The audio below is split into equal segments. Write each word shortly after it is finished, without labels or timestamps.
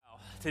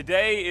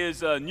Today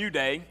is a new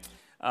day,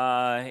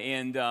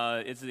 and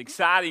it's an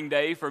exciting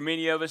day for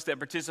many of us that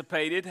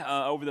participated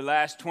over the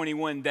last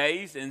 21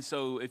 days. And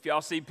so if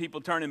y'all see people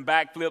turning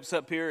backflips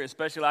up here,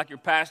 especially like your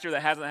pastor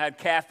that hasn't had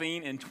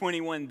caffeine in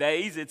 21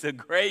 days, it's a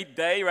great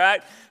day,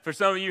 right? For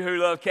some of you who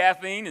love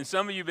caffeine, and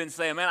some of you have been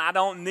saying, man, I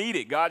don't need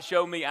it. God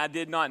showed me I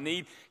did not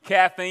need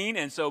caffeine,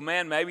 and so,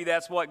 man, maybe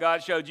that's what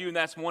God showed you, and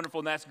that's wonderful,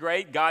 and that's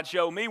great. God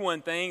showed me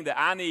one thing, that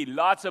I need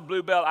lots of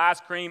Bluebell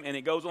ice cream, and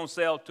it goes on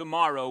sale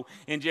tomorrow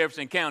in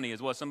Jefferson County,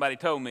 is what somebody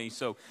told me.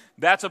 So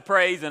that's a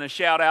praise and a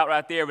shout out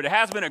right there. But it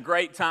has been a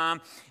great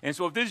time, and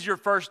so if this is your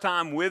first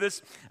time with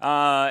us,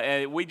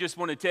 we just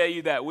want to tell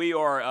you that we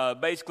are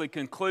basically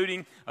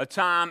concluding a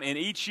time in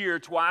each year,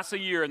 twice a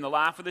year, in the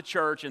life of the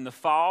church in the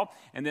fall,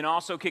 and then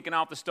also kicking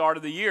off the start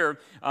of the year.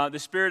 The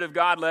Spirit of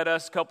God led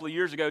us a couple of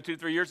years ago,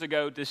 2-3 years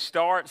ago, to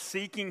start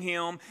seeking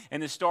Him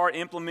and to start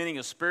implementing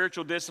a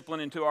spiritual discipline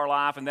into our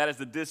life, and that is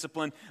the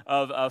discipline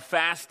of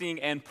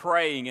fasting and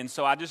praying. And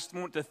so I just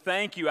want to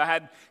thank you. I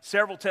had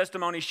several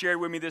testimonies shared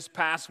with me this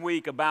past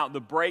week about the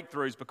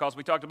breakthroughs, because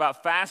we talked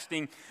about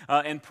fasting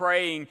and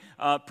praying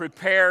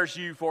prepares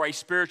you for a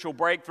spiritual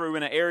breakthrough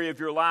in an area of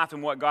your life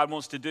and what God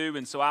wants to do.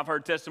 And so I've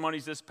heard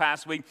testimonies this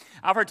past week.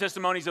 I've heard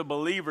testimonies of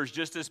believers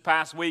just this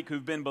past week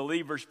who've been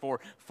believers for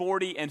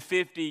 40 and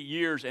 50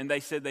 years, and they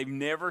said they've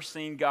never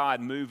seen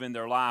God move in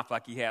their life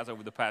like He has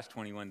over the past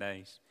 21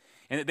 days.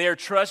 And that they're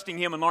trusting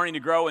Him and learning to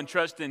grow and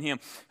trust in Him.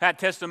 I've had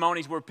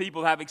testimonies where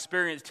people have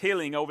experienced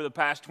healing over the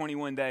past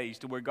 21 days,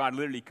 to where God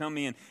literally come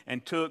in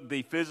and took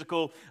the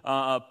physical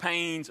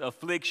pains,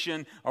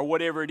 affliction, or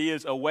whatever it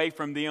is away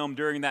from them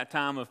during that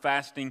time of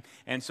fasting.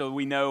 And so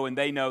we know, and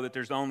they know, that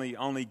there's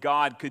only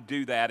God could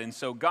do that. And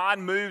so God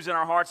moves in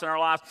our hearts and our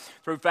lives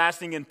through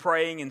fasting and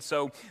praying. And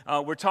so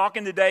we're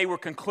talking today, we're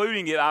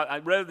concluding it.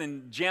 Rather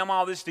than jam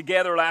all this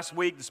together last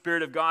week, the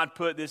Spirit of God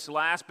put this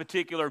last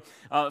particular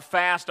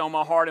fast on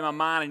my heart and my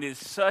mind. And it is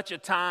such a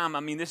time.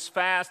 I mean, this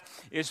fast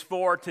is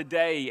for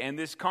today, and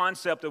this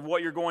concept of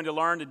what you're going to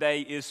learn today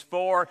is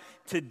for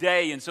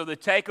today. And so the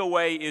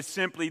takeaway is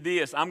simply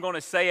this. I'm going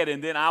to say it,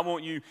 and then I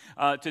want you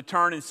to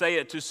turn and say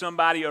it to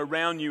somebody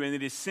around you, and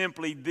it is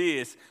simply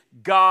this: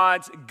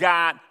 God's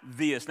got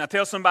this. Now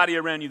tell somebody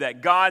around you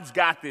that. God's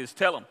got this.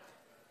 Tell them.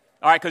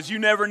 All right, because you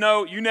never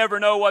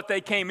know what they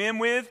came in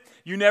with.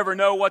 You never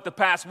know what the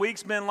past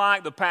week's been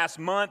like, the past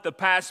month, the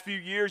past few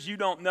years. You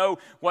don't know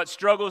what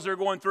struggles they're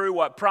going through,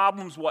 what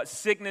problems, what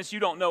sickness. You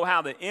don't know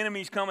how the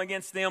enemies come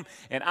against them.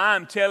 And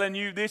I'm telling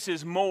you, this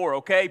is more,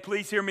 okay?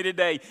 Please hear me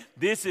today.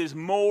 This is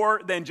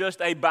more than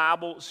just a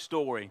Bible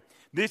story.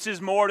 This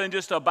is more than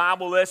just a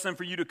Bible lesson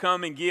for you to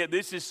come and get.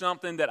 This is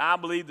something that I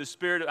believe the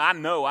Spirit, I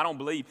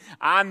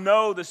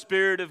know the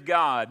Spirit of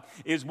God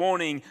is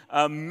wanting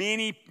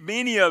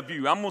many of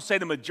you. I'm going to say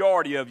the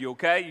majority of you,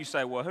 okay? You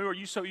say, well, who are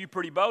you? So you're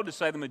pretty bold to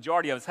say the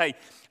majority of us. Hey,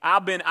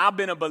 I've been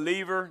a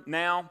believer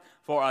now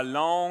for a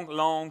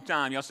long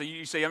time.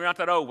 You say, I'm not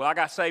that old. Well, I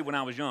got saved when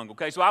I was young,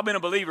 okay? So I've been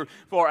a believer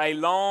for a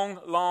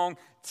long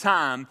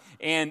time,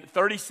 and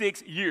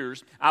 36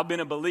 years I've been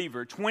a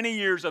believer. 20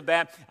 years of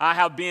that I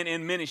have been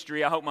in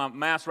ministry. I hope my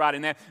math's right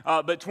in that.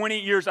 But 20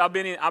 years I've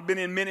been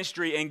in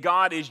ministry, and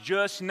God is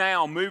just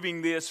now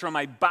moving this from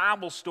a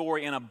Bible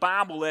story and a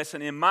Bible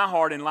lesson in my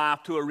heart and life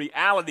to a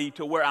reality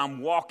to where I'm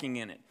walking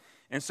in it.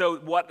 And so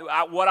what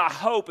I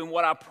hope and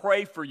what I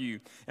pray for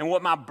you and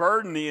what my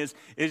burden is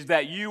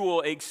that you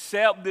will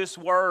accept this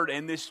word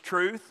and this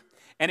truth.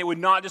 And it would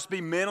not just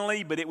be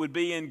mentally, but it would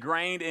be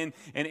ingrained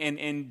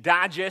and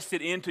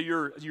digested into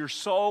your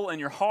soul and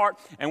your heart.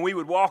 And we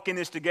would walk in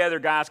this together,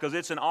 guys, because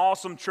it's an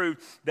awesome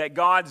truth that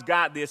God's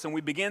got this. And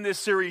we began this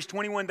series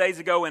 21 days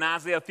ago in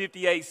Isaiah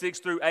 58,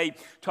 6-8,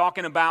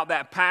 talking about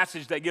that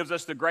passage that gives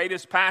us the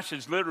greatest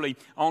passage, literally,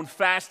 on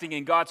fasting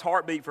and God's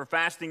heartbeat for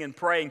fasting and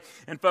praying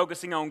and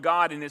focusing on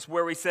God. And it's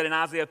where we said in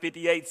Isaiah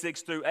 58,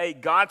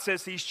 6-8, God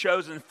says He's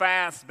chosen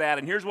fast that.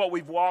 And here's what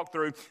we've walked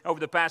through over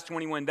the past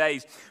 21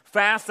 days.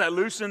 Fast that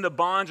loosen the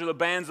bonds or the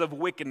bands of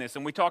wickedness.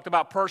 And we talked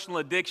about personal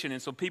addiction.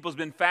 And so people's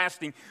been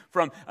fasting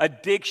from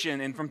addiction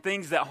and from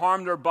things that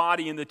harm their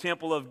body in the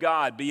temple of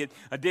God, be it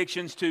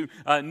addictions to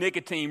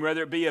nicotine,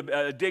 whether it be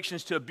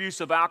addictions to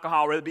abuse of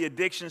alcohol, whether it be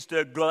addictions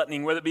to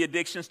gluttony, whether it be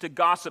addictions to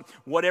gossip,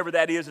 whatever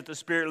that is that the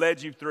Spirit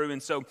led you through.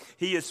 And so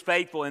He is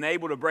faithful and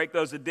able to break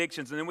those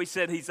addictions. And then we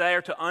said He's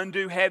there to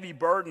undo heavy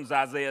burdens,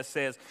 Isaiah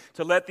says,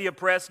 to let the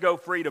oppressed go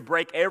free, to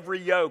break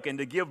every yoke, and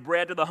to give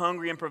bread to the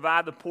hungry and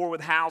provide the poor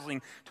with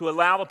housing, to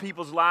allow the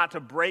people's light to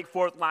break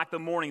forth like the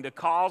morning, to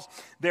cause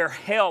their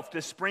health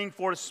to spring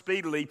forth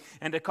speedily,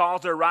 and to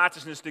cause their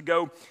righteousness to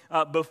go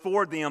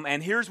before them.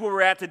 And here's where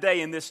we're at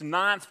today in this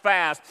ninth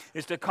fast,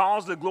 is to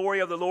cause the glory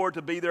of the Lord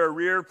to be their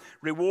rear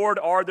reward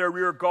or their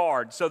rear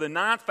guard. So the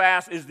ninth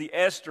fast is the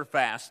Esther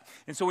fast.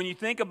 And so when you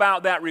think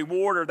about that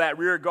reward or that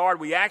rear guard,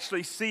 we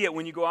actually see it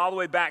when you go all the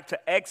way back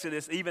to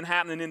Exodus, even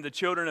happening in the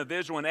children of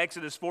Israel in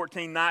Exodus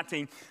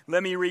 14:19.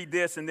 Let me read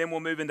this and then we'll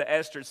move into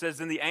Esther. It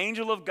says, "And the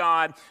angel of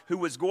God who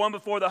was going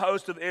before the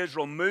host of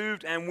Israel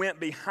moved and went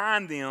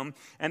behind them,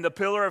 and the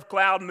pillar of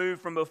cloud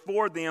moved from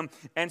before them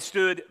and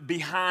stood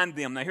behind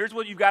them. Now, here's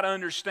what you've got to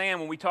understand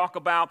when we talk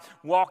about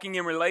walking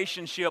in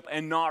relationship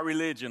and not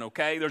religion,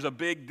 okay? There's a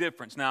big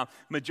difference. Now,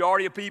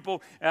 majority of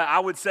people, I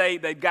would say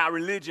they've got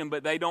religion,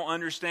 but they don't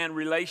understand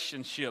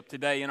relationship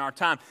today in our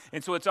time.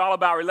 And so it's all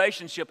about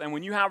relationship. And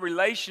when you have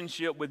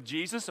relationship with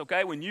Jesus,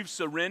 okay, when you've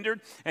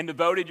surrendered and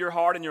devoted your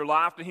heart and your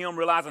life to Him,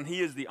 realizing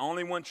He is the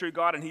only one true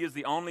God and He is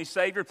the only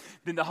Savior,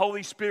 then the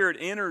Holy Spirit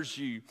enters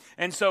you.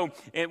 And so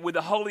with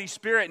the Holy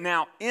Spirit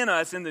now in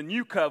us in the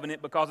new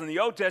covenant, because in the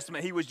Old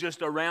Testament He was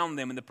just around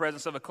them in the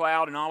presence of a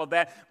cloud and all of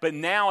that. But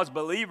now as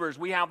believers,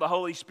 we have the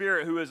Holy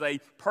Spirit, who is a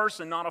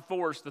person, not a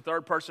force, the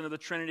third person of the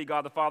Trinity,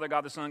 God the Father,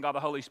 God the Son, God the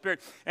Holy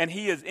Spirit. And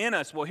He is in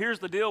us. Well, here's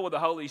the deal with the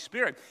Holy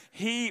Spirit.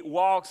 He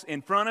walks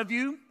in front of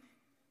you.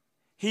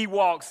 He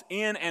walks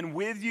in and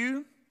with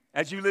you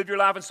as you live your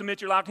life and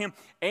submit your life to Him.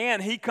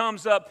 And He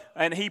comes up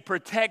and He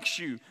protects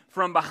you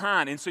from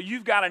behind. And so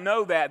you've got to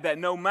know that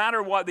no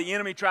matter what the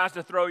enemy tries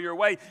to throw your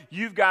way,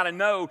 you've got to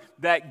know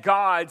that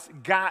God's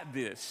got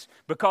this,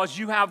 because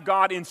you have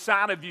God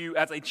inside of you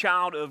as a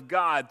child of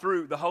God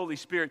through the Holy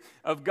Spirit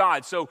of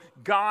God. So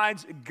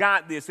God's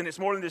got this, and it's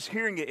more than just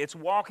hearing it, it's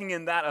walking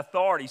in that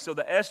authority. So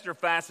the Esther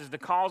fast is to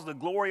cause the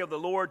glory of the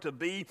Lord to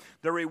be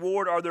the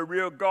reward or the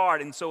rear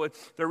guard. And so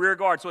it's the rear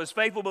guard. So as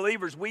faithful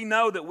believers, we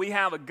know that we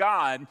have a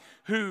God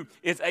who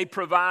is a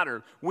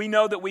provider. We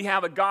know that we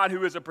have a God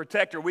who is a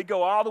protector. We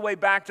go all the way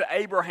back to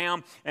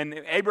Abraham, and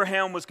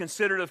Abraham was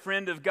considered a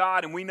friend of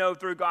God, and we know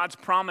through God's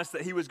promise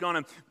that He was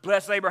going to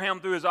bless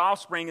Abraham through his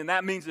offspring. And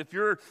that means if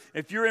you're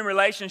in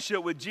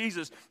relationship with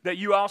Jesus, that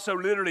you also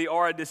literally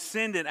are a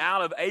descendant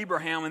out of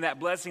Abraham and that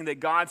blessing that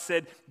God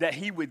said that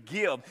He would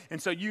give. And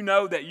so you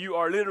know that you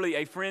are literally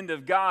a friend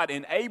of God.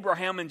 And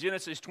Abraham in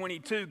Genesis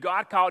 22,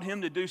 God called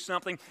him to do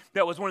something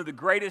that was one of the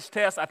greatest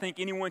tests I think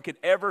anyone could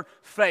ever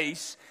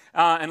face,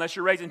 unless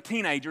you're raising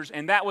teenagers,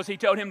 and that was He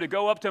told him to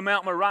go up to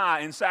Mount Moriah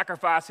and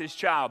sacrifice his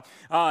child.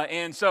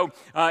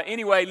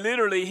 Anyway,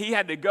 literally he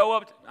had to go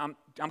up.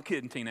 I'm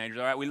kidding, teenagers,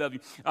 all right? We love you.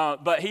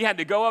 But he had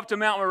to go up to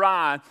Mount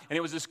Moriah, and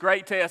it was this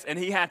great test, and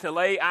he had to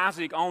lay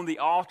Isaac on the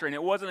altar. And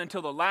it wasn't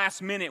until the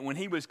last minute when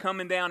he was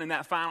coming down in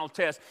that final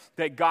test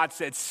that God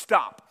said,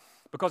 stop.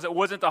 Because it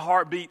wasn't the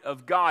heartbeat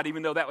of God,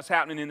 even though that was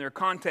happening in their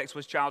context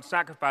was child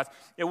sacrifice.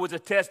 It was a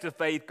test of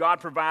faith.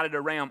 God provided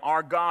a ram.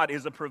 Our God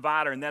is a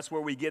provider, and that's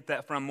where we get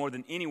that from more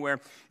than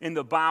anywhere in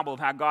the Bible, of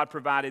how God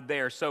provided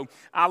there. So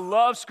I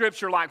love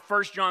Scripture like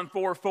 1 John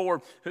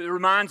 4:4. It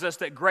reminds us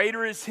that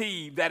greater is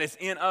He that is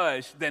in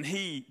us than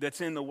he that's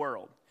in the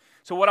world.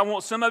 So what I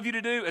want some of you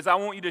to do is I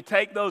want you to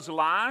take those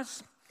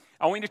lies.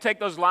 I want you to take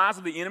those lies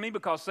of the enemy,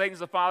 because Satan's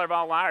the father of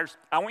all liars.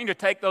 I want you to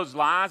take those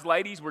lies,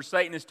 ladies, where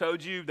Satan has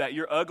told you that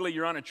you're ugly,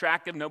 you're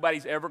unattractive,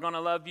 nobody's ever going to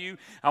love you.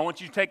 I want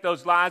you to take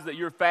those lies that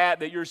you're fat,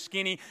 that you're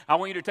skinny. I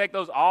want you to take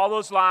all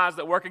those lies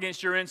that work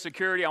against your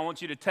insecurity. I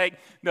want you to take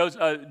those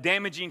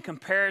damaging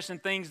comparison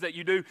things that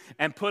you do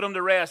and put them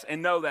to rest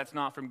and know that's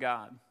not from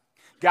God.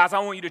 Guys, I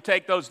want you to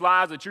take those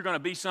lies that you're going to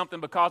be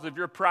something because of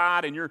your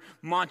pride and your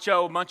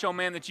macho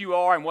man that you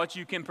are, and what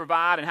you can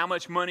provide, and how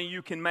much money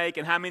you can make,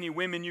 and how many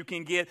women you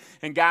can get,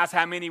 and guys,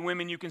 how many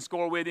women you can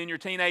score with in your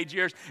teenage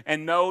years,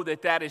 and know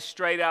that that is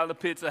straight out of the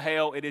pits of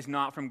hell. It is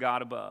not from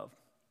God above.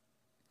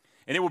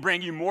 And it will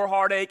bring you more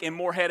heartache and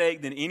more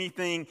headache than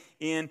anything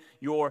in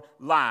your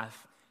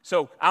life.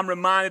 So I'm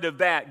reminded of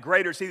that.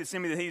 Greater is He that's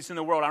in me than he that's in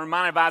the world. I'm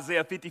reminded of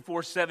Isaiah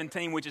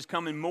 54:17, which is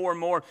coming more and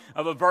more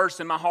of a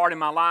verse in my heart, in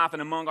my life,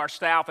 and among our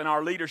staff and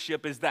our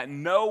leadership, is that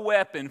no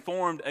weapon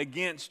formed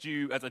against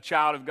you as a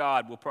child of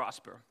God will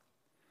prosper.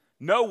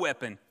 No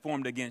weapon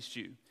formed against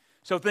you.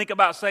 So think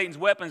about Satan's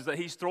weapons that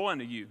he's throwing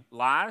to you.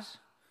 Lies,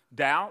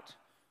 doubt,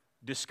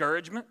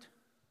 discouragement,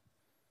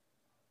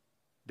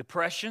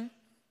 depression,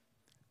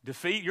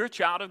 defeat. You're a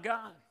child of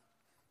God.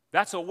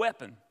 That's a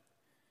weapon.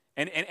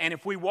 And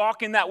if we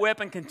walk in that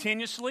weapon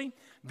continuously,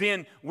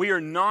 then we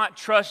are not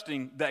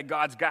trusting that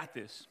God's got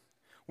this.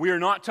 We are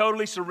not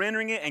totally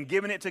surrendering it and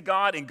giving it to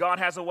God, and God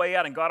has a way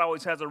out, and God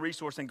always has a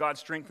resource, and God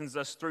strengthens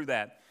us through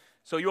that.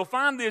 So you'll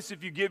find this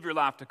if you give your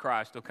life to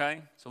Christ,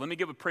 okay? So let me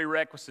give a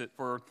prerequisite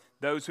for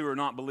those who are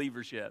not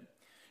believers yet.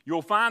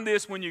 You'll find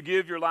this when you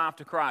give your life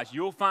to Christ.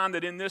 You'll find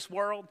that in this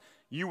world,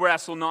 you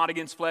wrestle not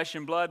against flesh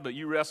and blood, but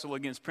you wrestle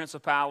against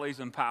principalities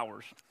and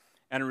powers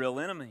and a real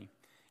enemy.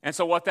 And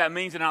so what that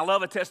means, and I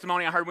love a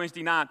testimony I heard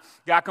Wednesday night.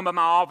 A guy come by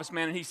my office,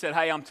 man, and he said,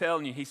 hey, I'm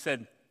telling you, he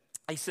said,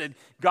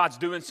 God's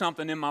doing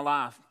something in my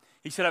life.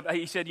 He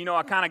said, you know,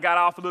 I kind of got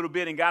off a little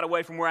bit and got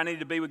away from where I needed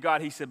to be with God.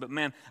 He said, but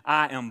man,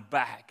 I am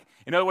back.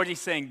 In other words, he's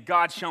saying,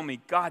 God, show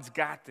me, God's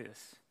got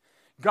this.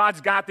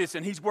 God's got this,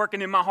 and He's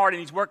working in my heart, and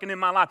He's working in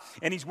my life,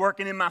 and He's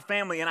working in my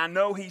family, and I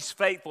know He's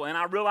faithful, and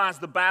I realize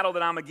the battle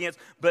that I'm against,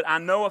 but I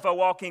know if I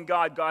walk in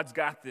God, God's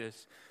got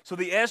this. So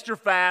the Esther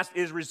fast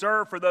is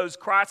reserved for those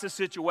crisis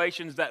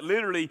situations that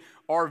literally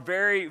are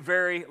very,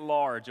 very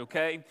large,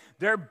 okay?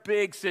 They're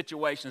big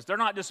situations. They're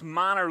not just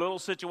minor little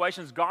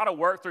situations. God will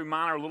work through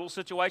minor little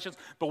situations,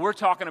 but we're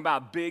talking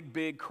about big,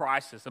 big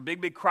crisis, a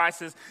big, big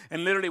crisis.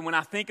 And literally when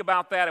I think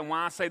about that and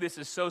why I say this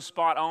is so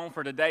spot on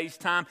for today's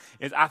time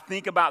is I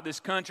think about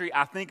this country,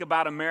 I think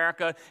about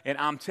America, and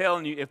I'm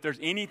telling you, if there's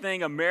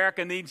anything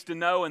America needs to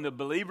know and the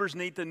believers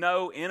need to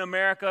know in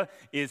America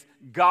is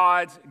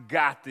God's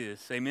got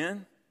this.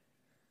 Amen?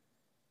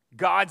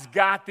 God's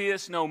got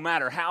this no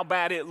matter how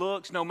bad it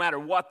looks, no matter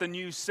what the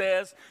news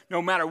says, no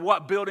matter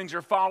what buildings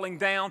are falling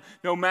down,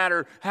 no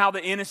matter how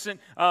the innocent,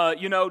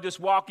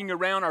 just walking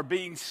around are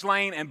being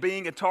slain and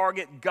being a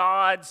target.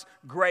 God's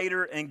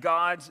greater and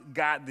God's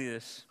got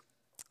this.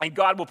 And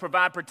God will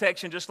provide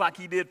protection just like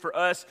He did for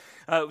us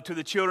to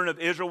the children of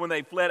Israel when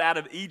they fled out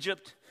of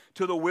Egypt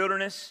to the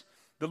wilderness.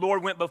 The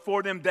Lord went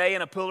before them day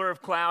in a pillar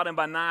of cloud and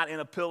by night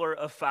in a pillar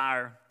of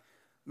fire.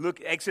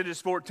 Look,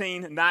 Exodus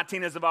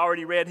 14:19, as I've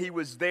already read, He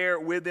was there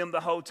with them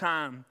the whole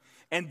time.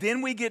 And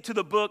then we get to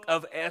the book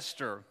of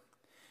Esther.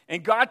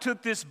 And God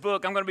took this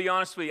book, I'm going to be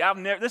honest with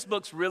you, this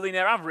book's really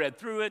I've read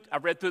through it.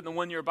 I've read through it in the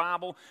one-year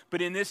Bible.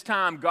 But in this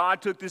time,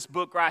 God took this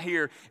book right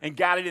here and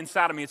got it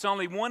inside of me. It's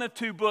only one of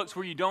two books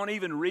where you don't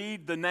even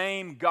read the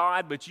name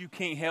God, but you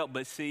can't help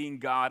but seeing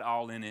God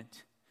all in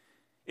it.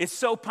 It's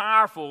so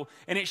powerful,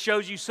 and it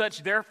shows you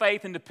such their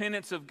faith and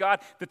dependence of God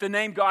that the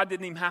name God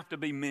didn't even have to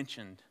be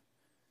mentioned.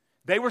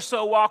 They were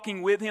so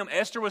walking with Him.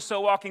 Esther was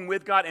so walking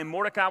with God, and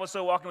Mordecai was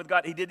so walking with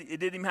God. It didn't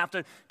even have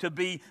to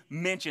be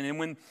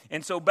mentioned.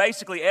 And so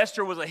basically,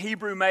 Esther was a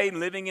Hebrew maiden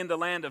living in the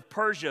land of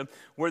Persia,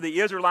 where the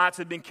Israelites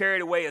had been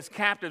carried away as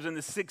captives in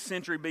the 6th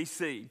century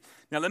BC.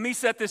 Now, let me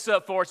set this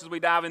up for us as we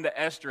dive into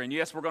Esther. And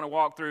yes, we're going to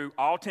walk through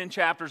all 10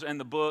 chapters in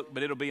the book,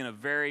 but it'll be in a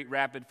very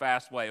rapid,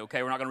 fast way,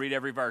 okay? We're not going to read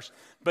every verse.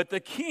 But the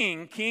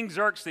king, King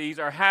Xerxes,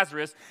 or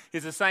Ahasuerus,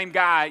 is the same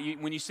guy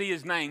when you see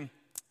his name,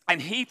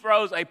 and he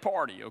throws a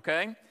party,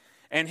 okay?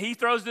 And he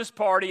throws this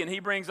party, and he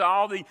brings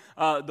all the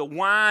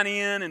wine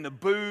in and the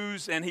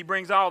booze, and he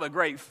brings all the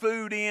great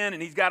food in,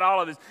 and he's got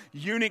all of his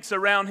eunuchs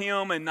around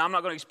him, and I'm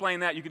not going to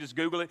explain that. You can just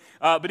Google it.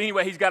 But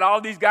anyway, he's got all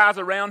these guys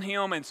around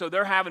him, and so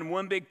they're having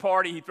one big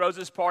party. He throws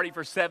this party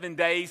for 7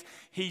 days.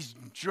 He's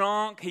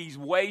drunk. He's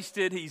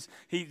wasted.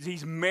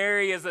 He's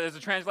merry, as a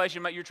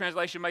translation, your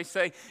translation may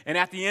say. And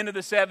at the end of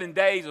the 7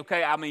 days,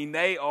 okay, I mean,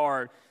 they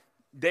are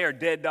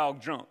dead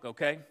dog drunk,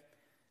 okay?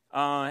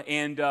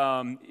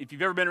 If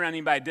you've ever been around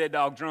anybody dead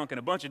dog drunk and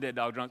a bunch of dead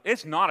dog drunk,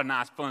 it's not a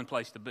nice, fun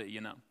place to be,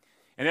 you know.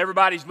 And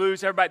everybody's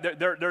loose.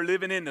 They're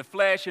living in the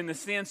flesh and the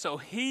sin. So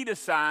he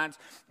decides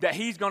that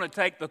he's going to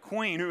take the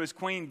queen, who is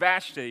Queen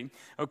Vashti,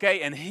 okay,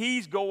 and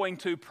he's going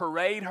to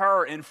parade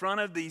her in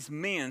front of these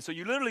men. So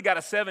you literally got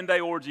a 7-day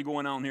orgy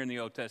going on here in the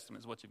Old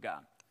Testament is what you've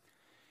got.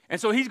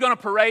 And so he's going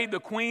to parade the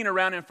queen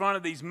around in front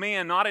of these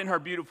men, not in her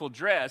beautiful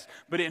dress,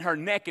 but in her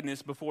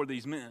nakedness before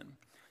these men,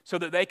 so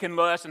that they can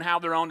lust and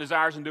have their own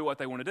desires and do what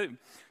they want to do.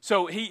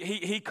 So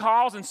he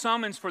calls and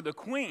summons for the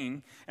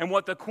queen, and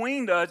what the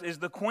queen does is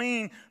the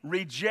queen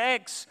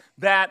rejects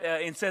that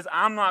and says,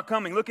 I'm not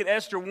coming. Look at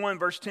Esther 1,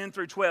 verse 10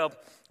 through 12,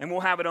 and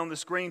we'll have it on the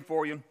screen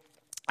for you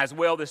as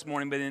well this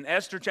morning. But in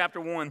Esther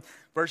chapter 1,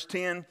 verse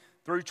 10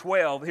 through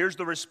 12, here's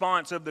the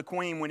response of the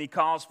queen when he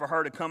calls for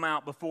her to come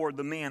out before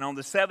the men. On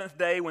the 7th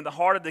day, when the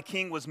heart of the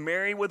king was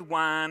merry with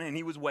wine and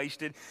he was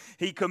wasted,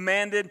 he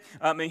commanded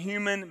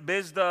Mehuman,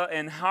 Biztha,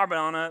 and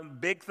Harbona,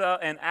 Bigtha,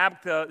 and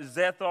Abtha,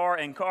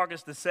 Zethar, and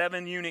Cargas, the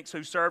 7 eunuchs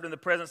who served in the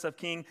presence of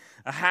King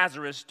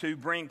Ahasuerus, to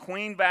bring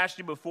Queen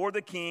Vashti before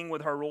the king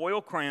with her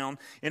royal crown,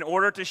 in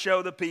order to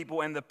show the people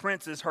and the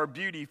princes her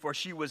beauty, for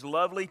she was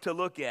lovely to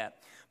look at.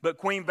 But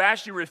Queen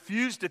Vashti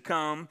refused to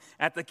come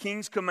at the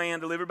king's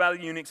command delivered by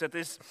the eunuchs. At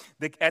this,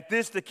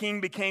 the king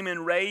became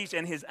enraged,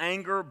 and his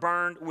anger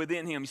burned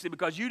within him. You see,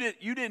 because you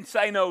didn't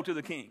say no to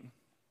the king.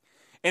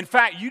 In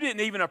fact, you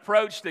didn't even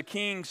approach the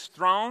king's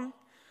throne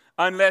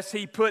unless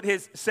he put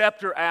his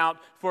scepter out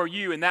for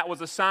you, and that was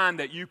a sign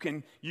that you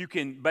can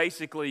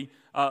basically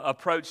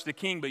approach the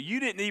king. But you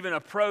didn't even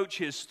approach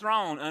his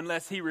throne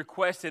unless he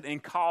requested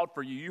and called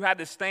for you. You had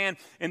to stand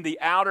in the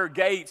outer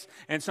gates,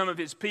 and some of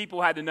his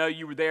people had to know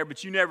you were there,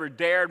 but you never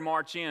dared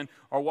march in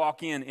or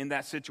walk in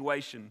that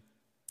situation.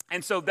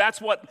 And so that's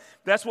what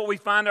we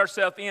find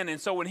ourselves in. And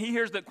so when he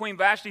hears that Queen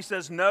Vashti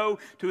says no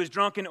to his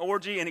drunken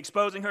orgy and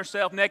exposing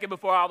herself naked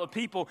before all the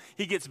people,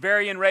 he gets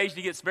very enraged.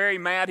 He gets very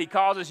mad. He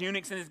calls his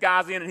eunuchs and his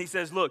guys in, and he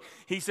says, look,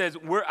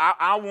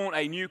 I want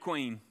a new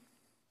queen.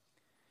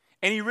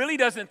 And he really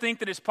doesn't think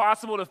that it's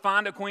possible to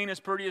find a queen as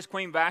pretty as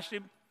Queen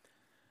Vashti.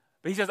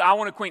 But he says, I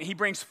want a queen. He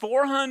brings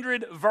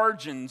 400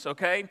 virgins,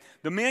 okay?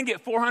 The men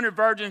get 400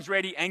 virgins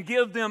ready and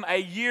give them a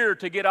year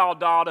to get all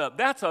dolled up.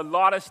 That's a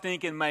lot of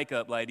stinking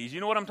makeup, ladies.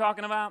 You know what I'm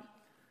talking about?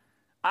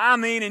 I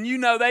mean, and you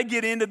know they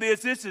get into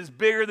this. This is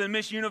bigger than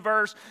Miss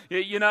Universe,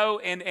 you know,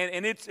 and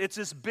it's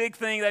this big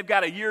thing. They've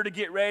got a year to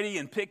get ready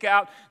and pick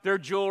out their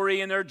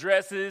jewelry and their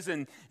dresses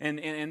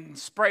and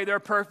spray their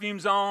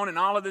perfumes on and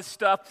all of this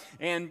stuff.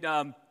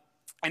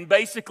 And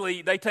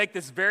basically, they take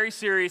this very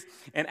serious,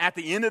 and at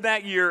the end of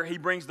that year, he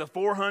brings the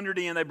 400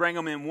 in. They bring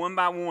them in one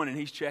by one, and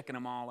he's checking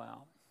them all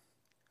out.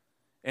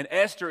 And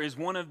Esther is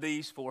one of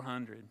these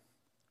 400.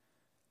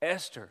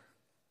 Esther,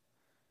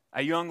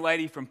 a young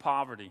lady from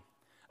poverty,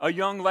 a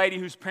young lady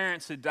whose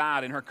parents had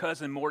died and her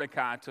cousin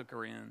Mordecai took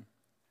her in.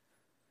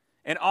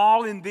 And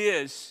all in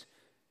this,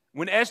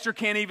 when Esther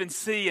can't even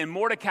see and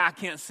Mordecai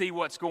can't see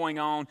what's going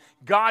on,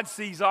 God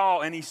sees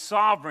all and He's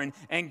sovereign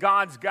and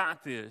God's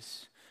got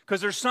this.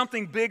 Because there's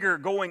something bigger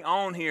going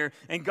on here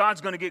and God's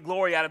going to get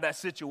glory out of that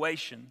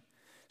situation.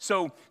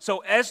 So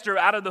Esther,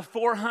 out of the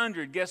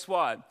 400, guess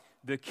what?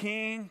 The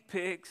king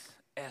picks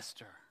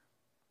Esther.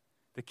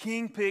 The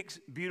king picks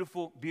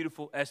beautiful,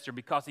 beautiful Esther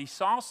because he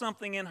saw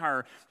something in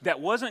her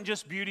that wasn't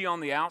just beauty on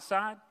the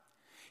outside.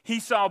 He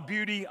saw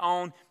beauty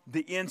on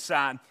the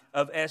inside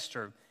of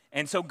Esther.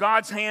 And so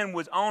God's hand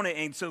was on it.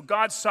 And so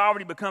God's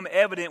sovereignty became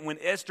evident when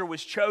Esther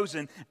was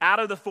chosen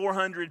out of the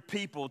 400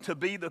 people to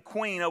be the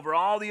queen over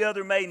all the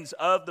other maidens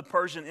of the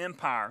Persian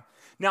Empire.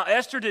 Now,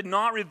 Esther did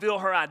not reveal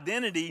her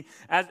identity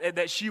as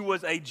that she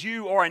was a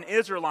Jew or an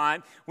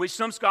Israelite, which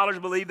some scholars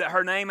believe that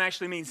her name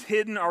actually means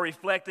hidden or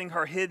reflecting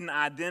her hidden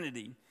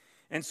identity.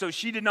 And so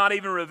she did not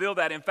even reveal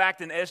that. In fact,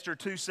 in Esther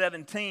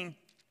 2:17,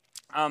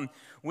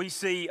 we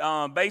see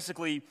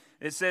basically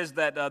it says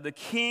that the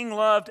king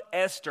loved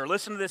Esther.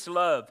 Listen to this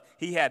love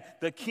he had.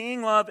 The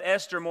king loved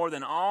Esther more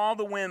than all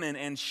the women,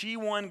 and she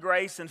won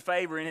grace and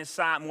favor in his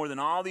sight more than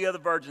all the other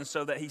virgins,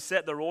 so that he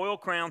set the royal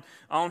crown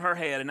on her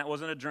head, and that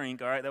wasn't a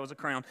drink, all right, that was a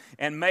crown,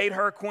 and made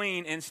her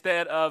queen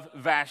instead of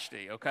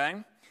Vashti,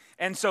 okay?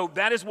 And so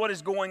that is what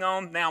is going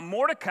on. Now,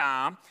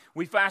 Mordecai,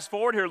 we fast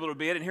forward here a little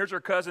bit, and here's her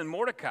cousin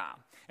Mordecai,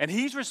 and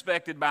he's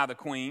respected by the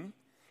queen.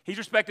 He's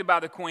respected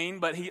by the queen,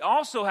 but he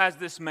also has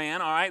this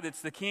man, all right,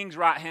 that's the king's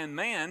right-hand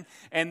man,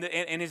 and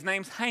his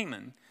name's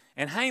Haman.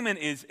 And Haman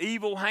is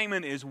evil,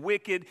 Haman is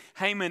wicked,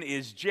 Haman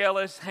is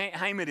jealous,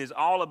 Haman is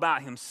all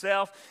about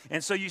himself.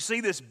 And so you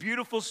see this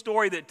beautiful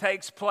story that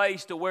takes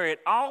place to where it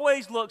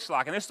always looks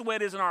like, and this is the way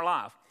it is in our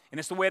life, and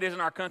it's the way it is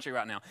in our country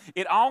right now.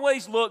 It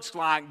always looks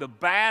like the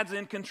bad's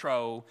in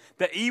control,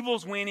 the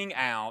evil's winning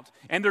out,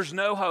 and there's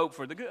no hope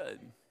for the good.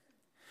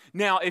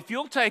 Now, if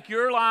you'll take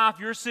your life,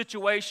 your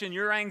situation,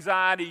 your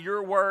anxiety,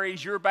 your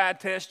worries, your bad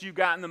test you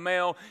got in the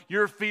mail,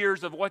 your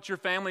fears of what your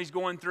family's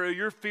going through,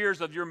 your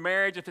fears of your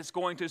marriage if it's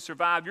going to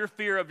survive, your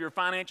fear of your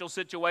financial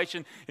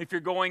situation if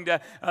you're going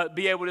to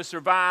be able to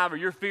survive, or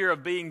your fear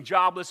of being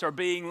jobless or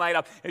being laid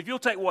off, if you'll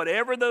take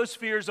whatever those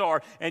fears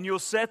are and you'll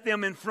set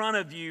them in front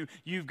of you,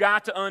 you've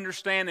got to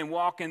understand and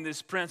walk in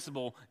this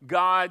principle.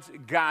 God's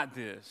got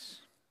this.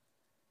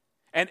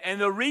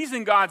 And the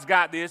reason God's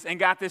got this and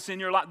got this in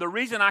your life, the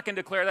reason I can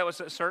declare that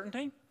with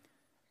certainty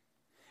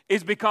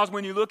is because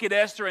when you look at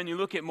Esther and you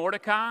look at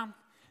Mordecai,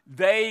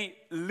 they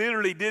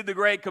literally did the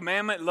great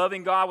commandment,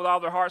 loving God with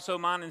all their heart, soul,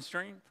 mind, and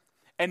strength,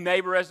 and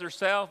neighbor as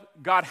theirself.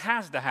 God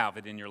has to have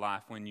it in your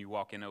life when you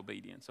walk in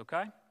obedience,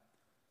 okay?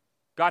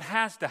 God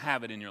has to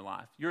have it in your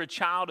life. You're a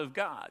child of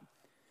God.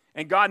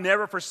 And God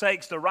never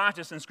forsakes the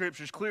righteous, and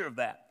Scripture's clear of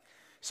that.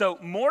 So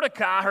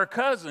Mordecai, her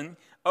cousin,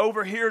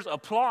 overhears a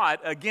plot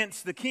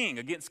against the king,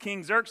 against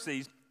King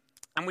Xerxes.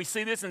 And we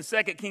see this in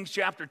 2 Kings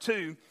chapter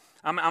 2.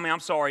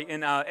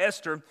 In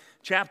Esther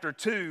chapter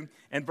 2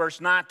 and verse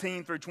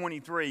 19 through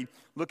 23.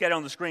 Look at it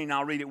on the screen and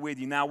I'll read it with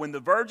you. Now, when the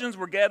virgins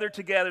were gathered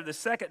together the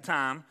second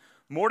time,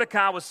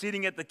 Mordecai was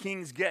sitting at the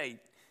king's gate.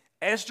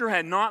 Esther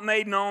had not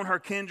made known her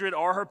kindred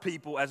or her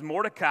people as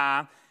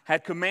Mordecai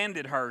had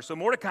commanded her. So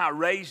Mordecai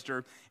raised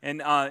her,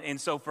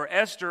 and so for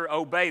Esther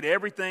obeyed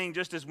everything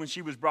just as when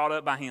she was brought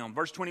up by him.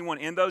 Verse 21,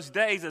 in those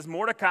days as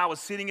Mordecai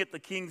was sitting at the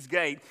king's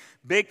gate,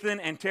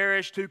 Bigthan and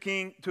Teresh,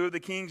 two of the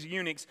king's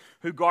eunuchs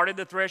who guarded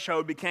the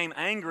threshold, became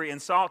angry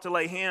and sought to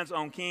lay hands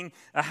on King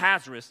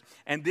Ahasuerus.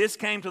 And this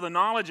came to the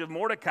knowledge of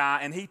Mordecai,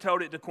 and he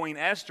told it to Queen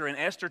Esther, and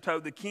Esther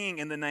told the king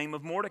in the name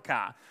of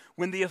Mordecai.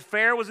 When the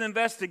affair was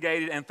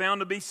investigated and found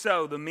to be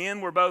so, the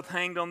men were both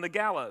hanged on the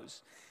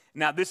gallows.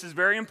 Now, this is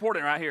very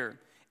important right here.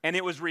 And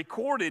it was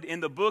recorded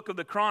in the book of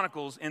the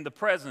Chronicles in the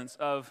presence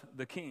of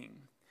the king.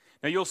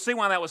 Now, you'll see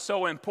why that was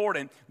so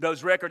important,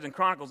 those records and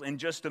chronicles, in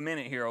just a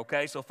minute here,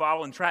 okay? So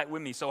follow and track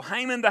with me. So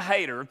Haman the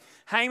hater,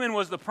 Haman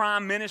was the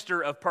prime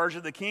minister of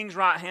Persia, the king's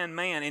right-hand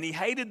man, and he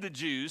hated the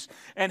Jews,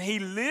 and he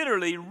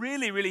literally,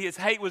 really, his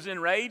hate was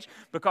enraged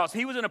because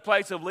he was in a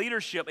place of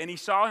leadership, and he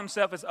saw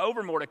himself as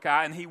over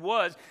Mordecai, and he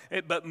was,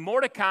 but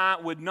Mordecai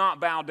would not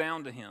bow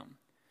down to him.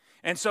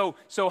 And so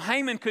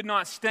Haman could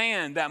not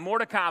stand that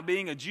Mordecai,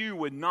 being a Jew,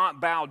 would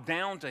not bow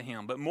down to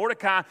him. But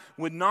Mordecai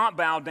would not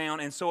bow down,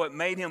 and so it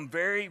made him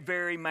very,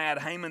 very mad,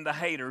 Haman the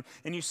hater.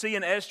 And you see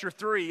in Esther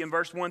 3, in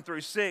verse 1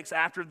 through 6,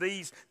 after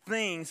these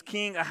things,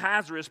 King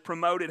Ahasuerus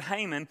promoted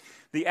Haman,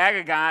 the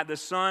Agagite, the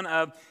son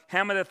of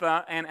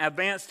Hammedatha, and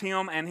advanced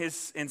him and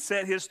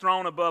set his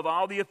throne above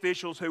all the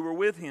officials who were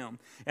with him.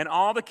 And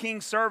all the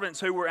king's servants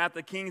who were at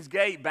the king's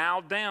gate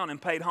bowed down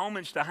and paid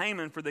homage to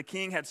Haman, for the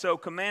king had so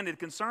commanded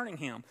concerning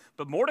him.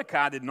 But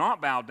Mordecai did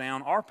not bow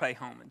down or pay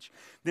homage.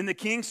 Then the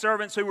king's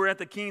servants who were at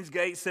the king's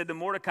gate said to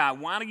Mordecai,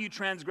 "Why do you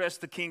transgress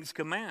the king's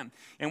command?"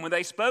 And when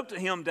they spoke to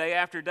him day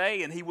after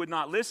day and he would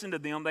not listen to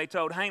them, they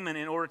told Haman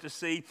in order to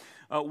see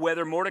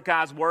whether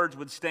Mordecai's words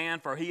would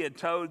stand, for he had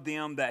told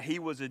them that he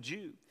was a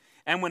Jew.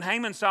 And when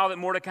Haman saw that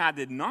Mordecai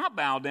did not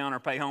bow down or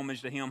pay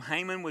homage to him,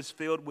 Haman was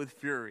filled with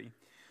fury.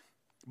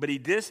 But he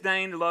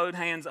disdained to load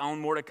hands on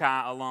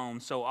Mordecai alone.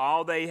 So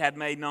as they had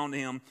made known to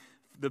him,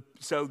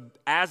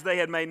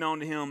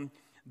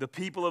 the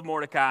people of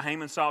Mordecai,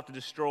 Haman sought to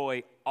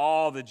destroy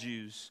all the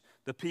Jews,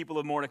 the people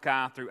of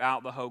Mordecai,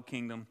 throughout the whole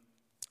kingdom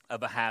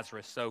of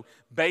Ahasuerus. So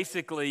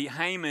basically,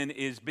 Haman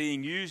is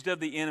being used of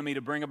the enemy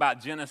to bring about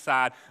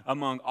genocide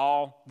among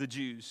all the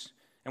Jews.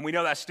 And we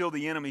know that's still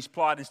the enemy's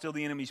plot and still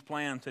the enemy's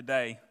plan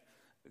today.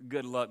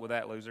 Good luck with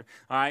that, loser.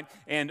 All right?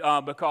 And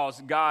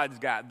because God's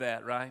got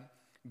that, right?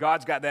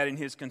 God's got that in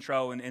his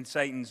control, and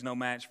Satan's no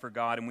match for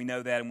God, and we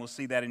know that, and we'll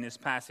see that in this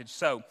passage.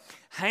 So,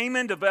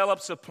 Haman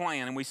develops a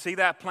plan, and we see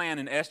that plan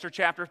in Esther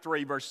chapter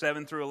 3, verse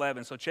 7 through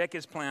 11. So check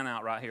his plan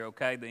out right here,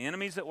 okay? The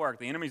enemy's at work.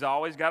 The enemy's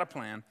always got a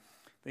plan.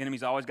 The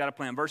enemy's always got a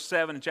plan. Verse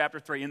 7 in chapter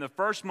 3. In the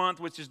first month,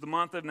 which is the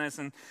month of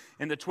Nisan,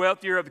 in the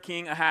 12th year of the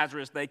king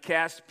Ahasuerus, they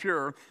cast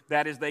pure,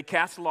 that is, they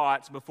cast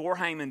lots before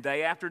Haman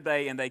day after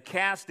day, and they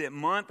cast it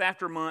month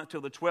after month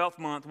till the 12th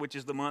month, which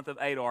is the month of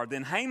Adar.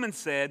 Then Haman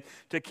said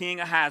to King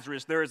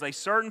Ahasuerus, "There is a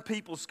certain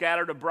people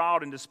scattered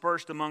abroad and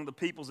dispersed among the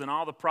peoples in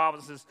all the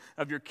provinces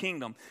of your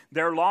kingdom.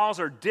 Their laws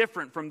are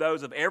different from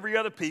those of every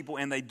other people,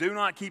 and they do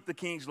not keep the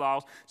king's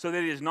laws, so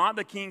that it is not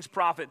the king's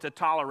profit to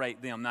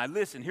tolerate them." Now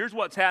listen, here's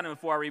what's happening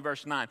before I read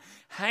verse 9.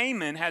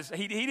 Haman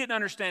he didn't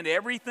understand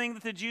everything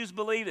that the Jews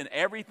believed and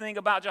everything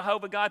about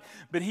Jehovah God,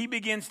 but he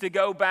begins to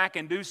go back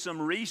and do some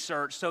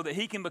research so that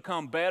he can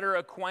become better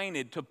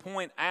acquainted to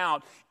point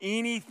out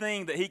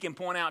anything that he can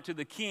point out to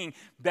the king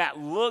that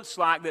looks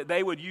like that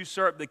they would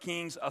usurp the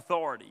king's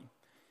authority.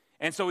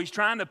 And so he's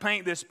trying to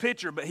paint this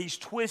picture, but he's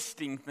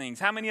twisting things.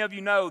 How many of you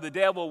know the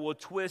devil will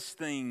twist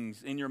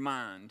things in your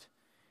mind?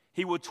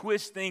 He will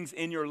twist things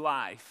in your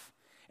life.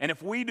 And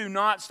if we do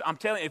not, I'm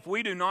telling you, if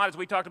we do not, as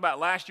we talked about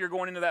last year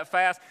going into that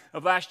fast,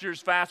 of last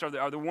year's fast, or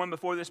the one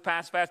before this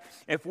past fast,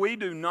 if we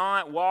do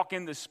not walk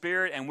in the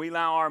Spirit and we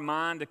allow our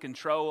mind to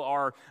control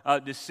our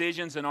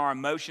decisions and our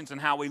emotions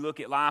and how we look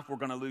at life, we're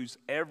going to lose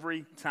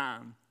every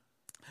time.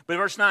 But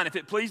verse 9, if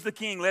it please the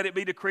king, let it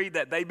be decreed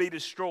that they be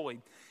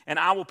destroyed. And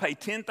I will pay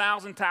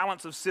 10,000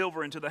 talents of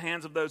silver into the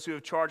hands of those who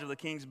have charge of the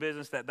king's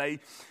business, that they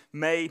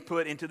may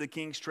put into the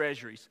king's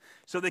treasuries.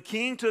 So the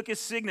king took his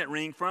signet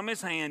ring from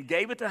his hand,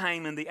 gave it to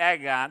Haman the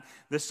Agagite,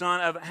 the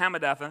son of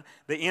Hammedatha,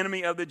 the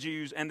enemy of the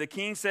Jews. And the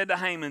king said to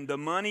Haman, "The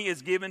money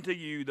is given to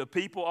you, the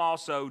people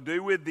also.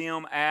 Do with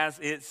them as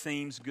it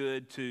seems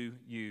good to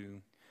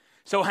you."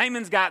 So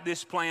Haman's got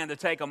this plan to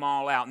take them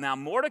all out. Now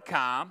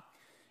Mordecai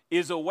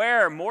is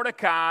aware.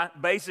 Mordecai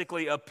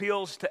basically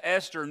appeals to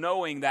Esther,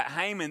 knowing that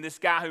Haman, this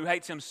guy who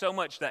hates him so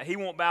much that he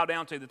won't bow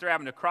down to, that they're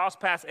having to cross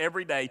paths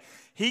every day.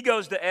 He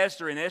goes to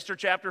Esther in Esther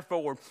chapter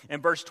 4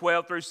 and verse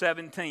 12 through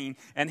 17,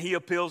 and he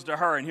appeals to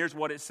her. And here's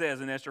what it says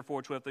in Esther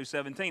 4, 12 through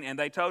 17. And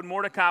they told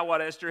Mordecai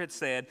what Esther had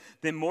said.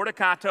 Then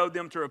Mordecai told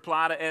them to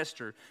reply to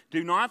Esther,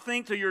 "Do not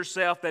think to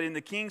yourself that in the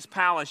king's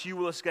palace you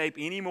will escape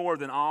any more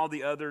than all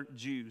the other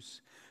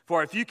Jews.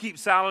 For if you keep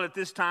silent at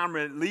this time,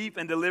 relief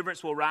and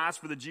deliverance will rise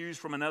for the Jews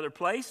from another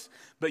place.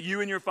 But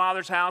you and your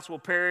father's house will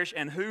perish,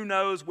 and who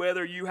knows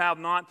whether you have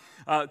not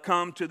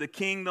come to the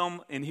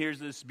kingdom." And here's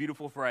this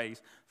beautiful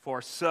phrase,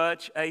 "for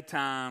such a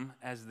time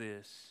as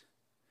this."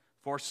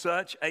 For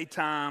such a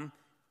time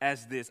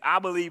as this. I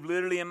believe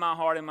literally in my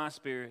heart and my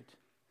spirit,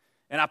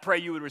 and I pray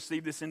you would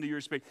receive this into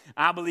your spirit,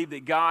 I believe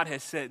that God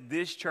has set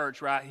this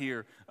church right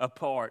here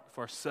apart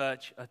for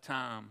such a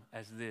time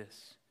as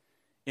this.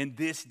 In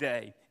this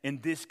day, in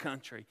this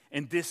country,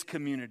 in this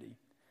community.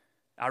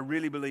 I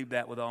really believe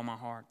that with all my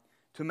heart.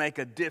 To make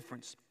a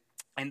difference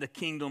in the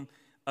kingdom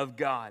of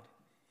God.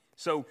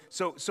 So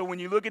when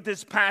you look at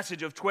this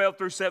passage of 12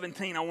 through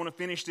 17, I want to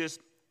finish this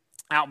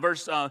out.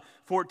 Verse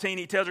 14,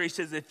 he tells her, he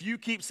says, "If you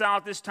keep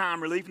silent this time,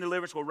 relief and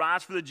deliverance will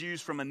rise for the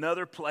Jews from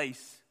another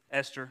place,"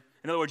 Esther.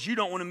 In other words, you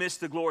don't want to miss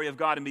the glory of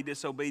God and be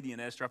disobedient,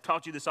 Esther. I've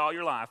taught you this all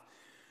your life.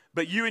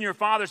 "But you and your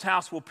father's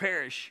house will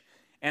perish.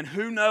 And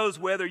who knows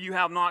whether you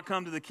have not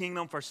come to the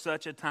kingdom for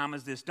such a time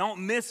as this."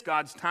 Don't miss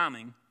God's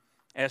timing,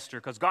 Esther,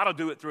 because God will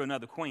do it through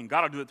another queen.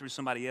 God will do it through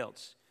somebody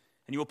else,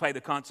 and you will pay the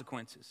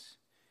consequences.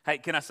 Hey,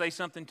 can I say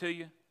something to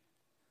you?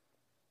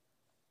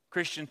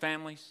 Christian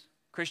families,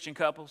 Christian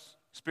couples,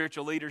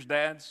 spiritual leaders,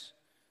 dads,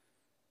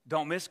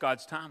 don't miss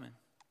God's timing.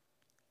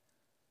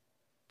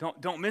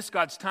 Don't miss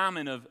God's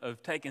timing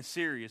of taking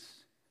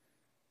serious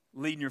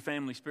leading your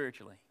family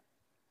spiritually,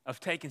 of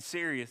taking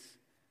serious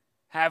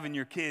having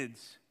your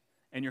kids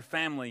and your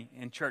family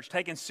in church,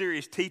 taking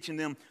serious teaching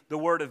them the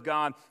Word of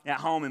God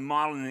at home and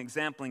modeling and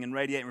exempling and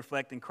radiating and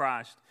reflecting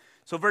Christ.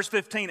 So verse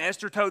 15,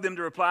 Esther told them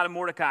to reply to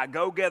Mordecai,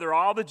 go gather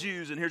all the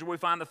Jews, and here's where we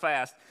find the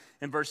fast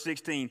in verse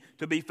 16,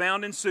 to be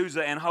found in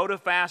Susa, and hold a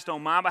fast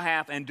on my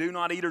behalf, and do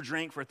not eat or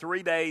drink for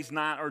 3 days,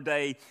 night or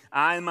day.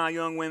 I and my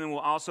young women will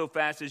also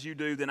fast as you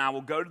do. Then I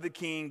will go to the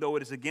king, though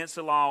it is against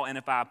the law, and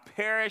if I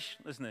perish,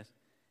 listen to this.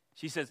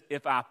 She says,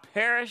 if I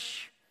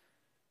perish,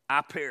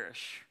 I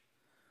perish.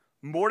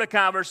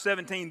 Mordecai, verse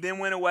 17, then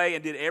went away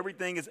and did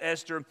everything as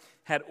Esther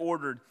had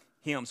ordered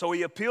him. So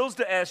he appeals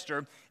to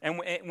Esther,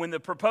 and when the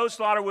proposed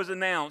slaughter was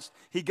announced,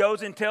 he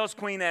goes and tells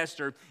Queen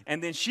Esther,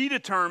 and then she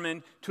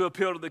determined to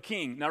appeal to the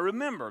king. Now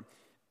remember,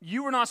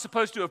 you were not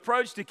supposed to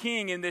approach the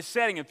king in this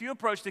setting. If you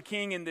approach the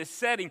king in this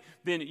setting,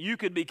 then you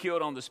could be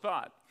killed on the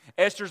spot.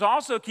 Esther's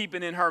also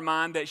keeping in her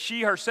mind that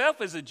she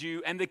herself is a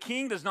Jew, and the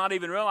king does not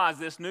even realize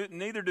this,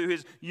 neither do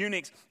his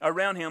eunuchs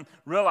around him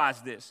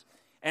realize this.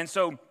 And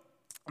so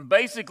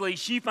basically,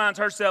 she finds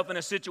herself in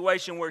a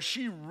situation where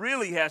she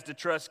really has to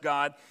trust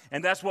God,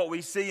 and that's what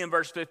we see in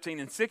verse 15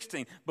 and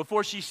 16.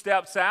 Before she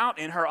steps out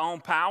in her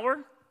own power,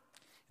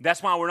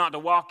 that's why we're not to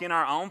walk in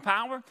our own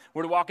power.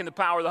 We're to walk in the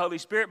power of the Holy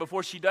Spirit.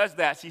 Before she does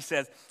that, she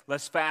says,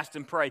 let's fast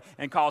and pray,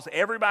 and calls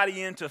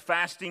everybody into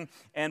fasting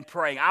and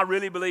praying. I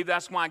really believe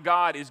that's why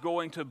God is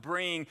going to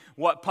bring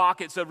what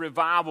pockets of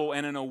revival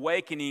and an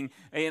awakening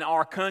in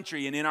our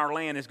country and in our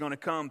land is going to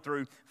come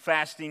through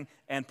fasting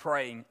and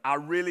praying. I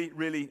really,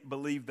 really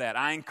believe that.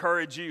 I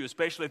encourage you,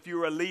 especially if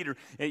you're a leader,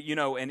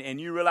 and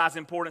you realize the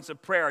importance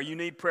of prayer. You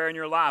need prayer in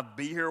your life.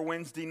 Be here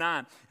Wednesday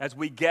night as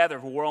we gather.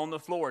 We're on the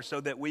floor so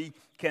that we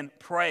can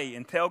pray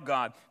and tell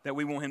God that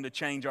we want Him to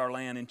change our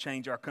land and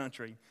change our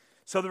country.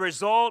 So the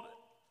result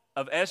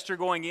of Esther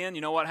going in,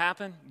 you know what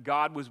happened?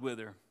 God was with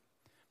her.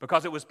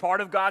 Because it was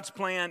part of God's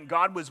plan,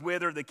 God was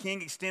with her. The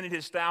king extended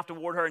his staff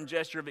toward her in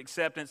gesture of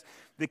acceptance.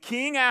 The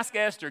king asked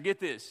Esther, get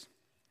this.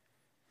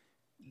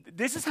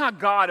 This is how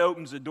God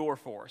opens the door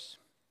for us.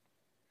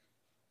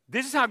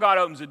 This is how God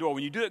opens the door.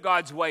 When you do it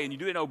God's way and you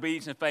do it in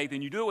obedience and faith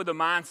and you do it with the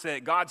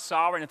mindset, God's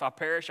sovereign, if I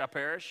perish, I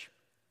perish.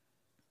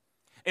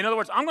 In other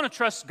words, I'm going to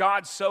trust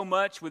God so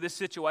much with this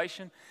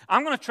situation.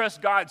 I'm going to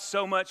trust God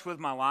so much with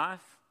my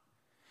life.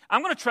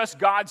 I'm going to trust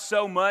God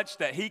so much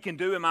that He can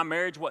do in my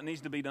marriage what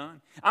needs to be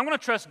done. I'm going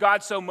to trust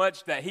God so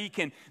much that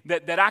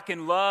that I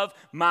can love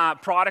my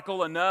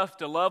prodigal enough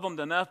to love them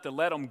enough to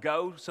let them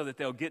go so that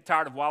they'll get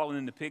tired of wallowing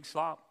in the pig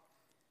slop.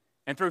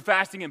 And through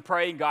fasting and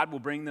praying, God will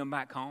bring them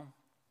back home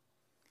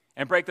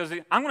and break those.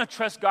 I'm going to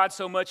trust God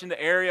so much in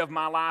the area of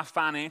my life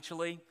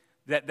financially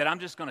that I'm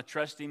just going to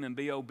trust Him and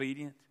be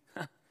obedient.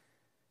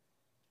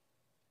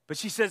 But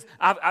she says,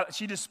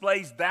 she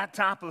displays that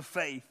type of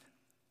faith.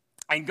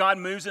 And God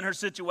moves in her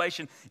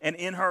situation and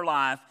in her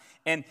life.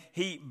 And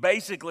He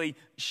basically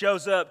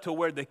shows up to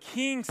where the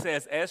king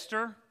says,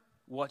 Esther,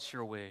 what's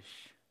your wish?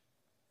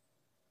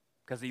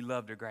 Because he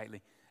loved her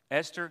greatly.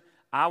 Esther,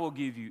 I will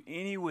give you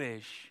any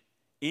wish,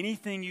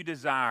 anything you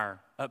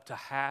desire, up to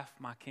half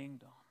my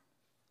kingdom.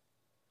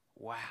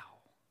 Wow.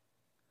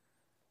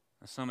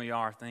 Now, some of y'all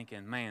are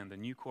thinking, man, the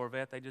new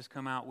Corvette they just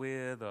come out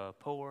with, a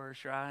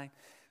Porsche, right?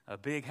 A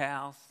big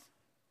house.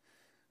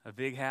 A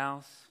big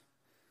house.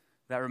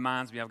 That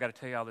reminds me, I've got to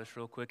tell y'all this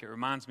real quick. It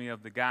reminds me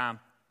of the guy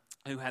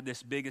who had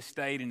this big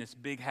estate and this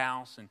big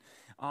house, and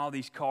all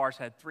these cars,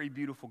 had 3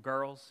 beautiful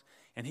girls.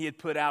 And he had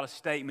put out a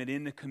statement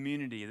in the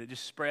community that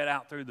just spread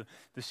out through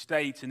the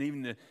states and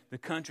even the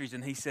countries.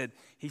 And he said,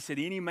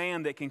 any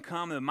man that can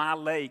come to my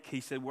lake,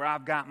 he said, where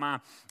I've got my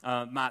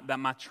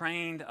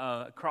trained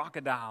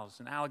crocodiles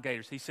and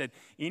alligators. He said,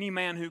 any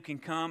man who can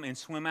come and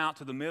swim out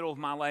to the middle of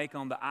my lake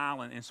on the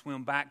island and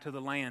swim back to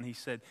the land, he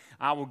said,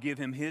 I will give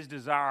him his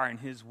desire and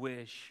his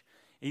wish.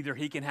 Either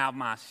he can have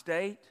my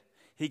estate,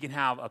 he can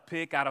have a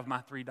pick out of my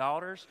 3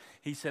 daughters,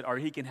 he said, or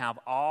he can have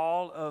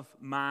all of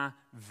my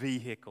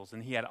vehicles.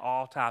 And he had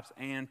all types,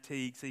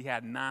 antiques, he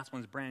had nice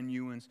ones, brand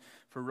new ones,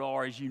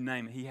 Ferraris, you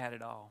name it, he had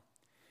it all.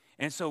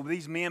 And so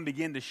these men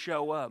begin to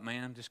show up,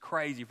 man, just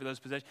crazy for those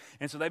possessions.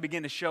 And so they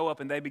begin to show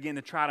up and they begin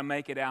to try to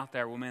make it out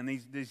there. Well, man,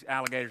 these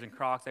alligators and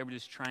crocs, they were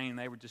just trained,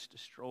 they were just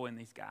destroying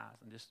these guys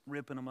and just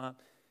ripping them up,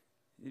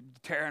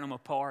 tearing them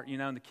apart,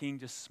 and the king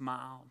just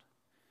smiled.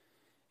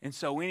 And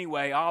so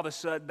anyway, all of a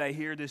sudden they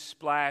hear this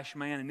splash,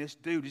 man, and this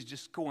dude is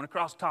just going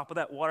across the top of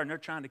that water, and they're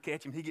trying to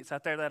catch him. He gets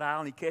out there to that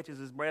island, he catches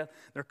his breath.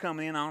 They're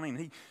coming in on him, and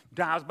he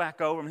dives back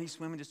over him. He's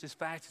swimming just as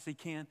fast as he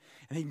can,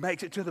 and he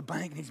makes it to the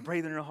bank, and he's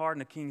breathing real hard,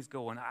 and the king's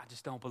going, I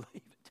just don't believe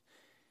it.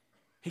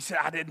 He said,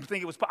 I didn't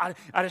think it was possible.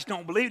 I just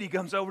don't believe it. He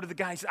comes over to the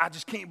guy, he said, I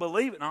just can't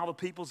believe it, and all the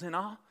people's in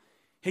awe.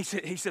 He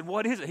said,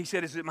 what is it? He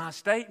said, is it my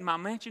estate and my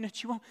mansion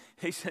that you want?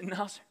 He said,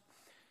 no, sir.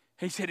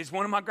 He said, it's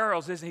one of my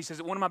girls, isn't it? He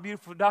says, one of my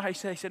beautiful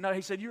daughters. He said, no.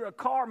 He said, you're a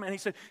car man. He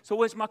said, so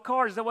what's my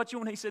car? Is that what you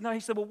want? He said, no. He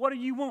said, well, what do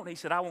you want? He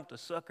said, I want the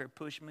sucker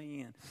push me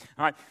in.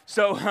 All right.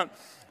 So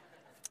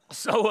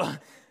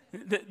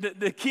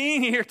the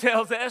king here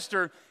tells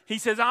Esther, he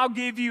says, I'll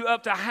give you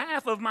up to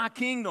half of my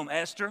kingdom,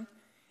 Esther.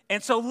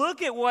 And so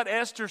look at what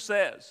Esther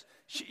says.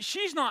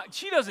 She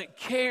doesn't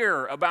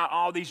care about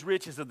all these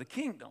riches of the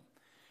kingdom.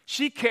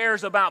 She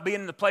cares about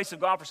being in the place of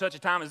God for such a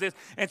time as this.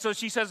 And so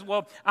she says,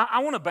 well, I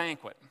want a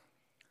banquet.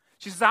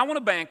 She says, I want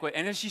a banquet.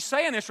 And as she's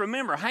saying this,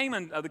 remember,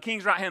 Haman, the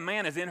king's right-hand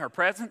man, is in her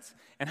presence.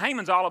 And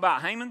Haman's all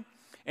about Haman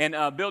and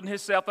building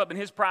himself up and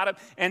his pride up.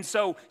 And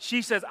so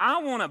she says,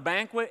 I want a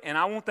banquet, and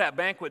I want that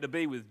banquet to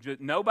be with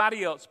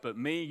nobody else but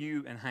me,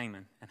 you, and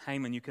Haman. And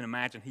Haman, you can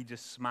imagine, he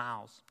just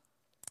smiles.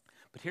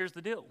 But here's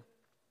the deal.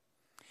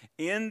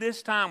 In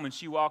this time when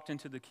she walked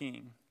into the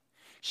king,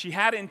 she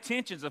had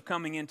intentions of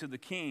coming into the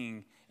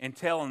king and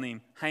telling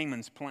him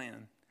Haman's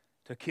plan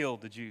to kill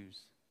the Jews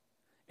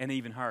and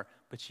even her.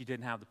 But she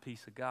didn't have the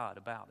peace of God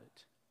about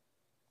it.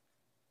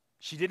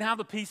 She didn't have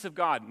the peace of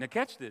God. Now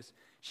catch this.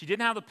 She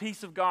didn't have the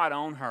peace of God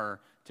on her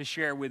to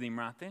share with him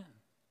right then.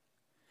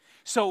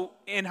 So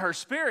in her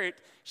spirit,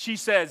 he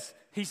says,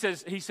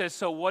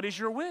 so what is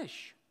your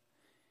wish?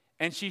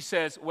 And she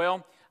says,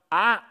 well,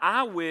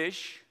 I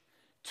wish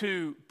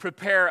to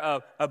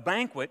prepare a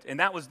banquet, and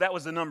that was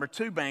the number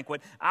 2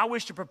 banquet. I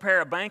wish to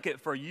prepare a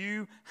banquet for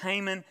you,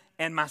 Haman,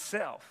 and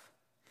myself.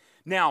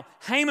 Now,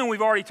 Haman,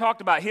 we've already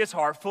talked about his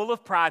heart, full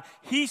of pride.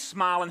 He's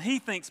smiling. He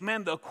thinks,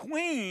 man, the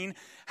queen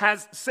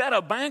has set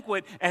a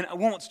banquet and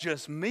wants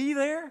just me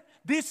there?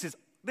 This is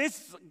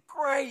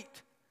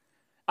great.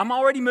 I'm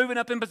already moving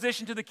up in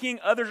position to the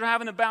king. Others are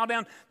having to bow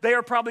down. They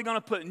are probably going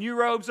to put new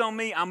robes on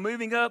me. I'm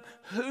moving up.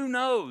 Who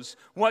knows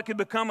what could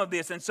become of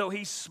this? And so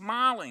he's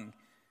smiling.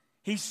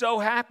 He's so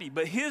happy.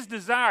 But his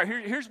desire,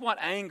 here's what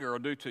anger will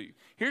do to you.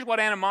 Here's what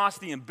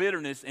animosity and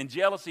bitterness and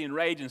jealousy and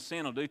rage and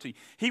sin will do to you.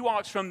 He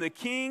walks from the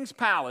king's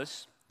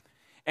palace,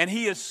 and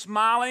he is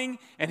smiling,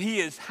 and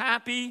he is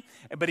happy,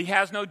 but he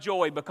has no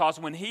joy, because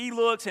when he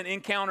looks and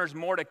encounters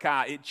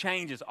Mordecai, it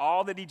changes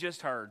all that he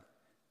just heard.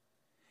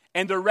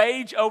 And the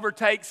rage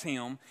overtakes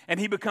him, and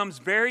he becomes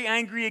very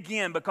angry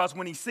again, because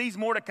when he sees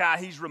Mordecai,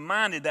 he's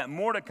reminded that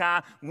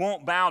Mordecai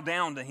won't bow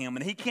down to him.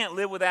 And he can't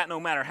live with that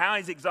no matter how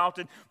he's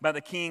exalted by the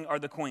king or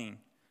the queen.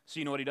 So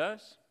you know what he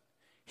does?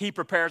 He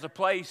prepares a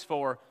place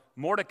for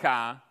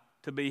Mordecai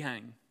to be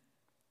hanged.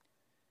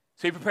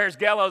 So he prepares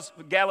gallows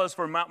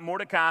for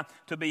Mordecai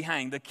to be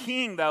hanged. The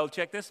king, though,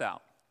 check this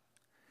out.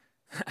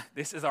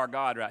 This is our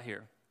God right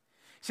here.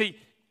 See,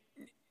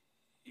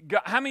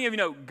 God, how many of you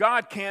know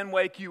God can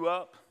wake you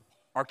up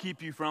or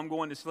keep you from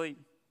going to sleep?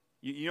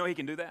 You know he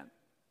can do that?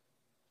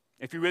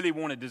 If you really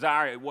want to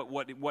desire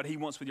what he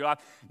wants with your life.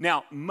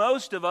 Now,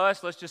 most of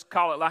us, let's just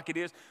call it like it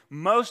is,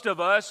 most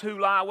of us who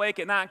lie awake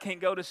at night and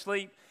can't go to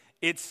sleep,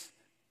 it's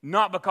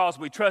not because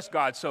we trust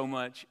God so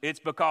much. It's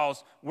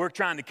because we're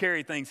trying to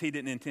carry things he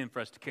didn't intend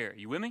for us to carry.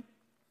 You with me?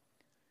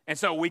 And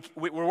so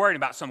we're worried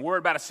about something. We're worried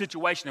about a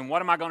situation, and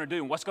what am I going to do,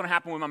 and what's going to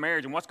happen with my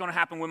marriage, and what's going to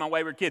happen with my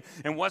wayward kid,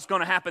 and what's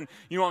going to happen,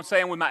 you know what I'm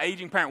saying, with my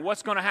aging parent.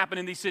 What's going to happen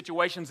in these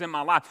situations in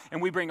my life?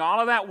 And we bring all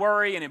of that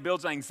worry, and it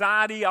builds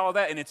anxiety, all of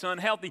that, and it's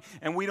unhealthy,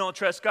 and we don't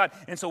trust God.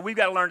 And so we've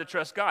got to learn to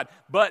trust God.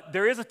 But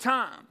there is a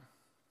time.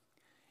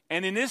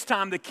 And in this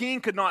time, the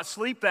king could not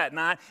sleep that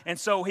night. And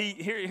so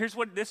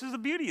this is the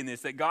beauty in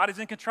this, that God is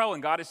in control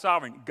and God is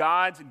sovereign.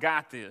 God's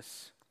got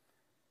this.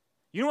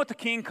 You know what the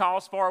king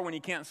calls for when he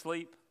can't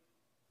sleep?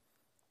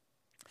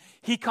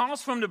 He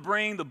calls for him to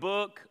bring the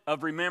book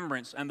of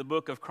remembrance and the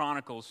book of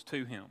Chronicles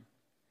to him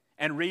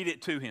and read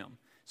it to him.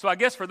 So I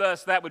guess for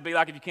us, that would be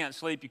like if you can't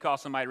sleep, you call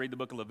somebody to read the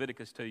book of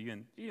Leviticus to you,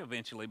 and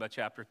eventually by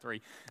chapter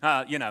 3.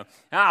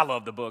 I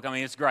love the book. I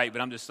mean, it's great,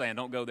 but I'm just saying,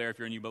 don't go there if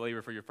you're a new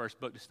believer for your first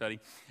book to study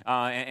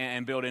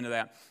and build into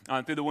that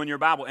through the one-year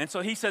Bible. And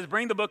so he says,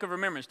 bring the book of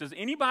remembrance. Does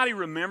anybody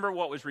remember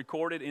what was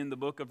recorded in the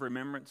book of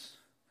remembrance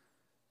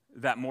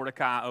that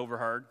Mordecai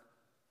overheard?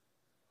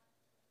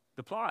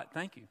 The plot,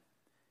 thank you.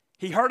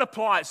 He heard a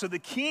plot, so the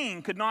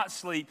king could not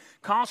sleep,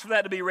 calls for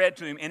that to be read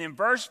to him. And in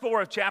verse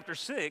 4 of chapter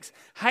 6,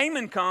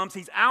 Haman comes.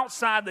 He's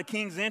outside the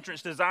king's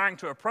entrance, desiring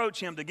to approach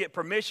him to get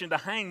permission to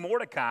hang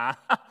Mordecai.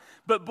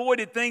 But boy,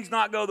 did things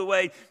not go the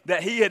way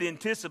that he had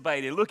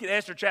anticipated. Look at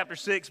Esther chapter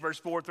 6, verse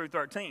 4 through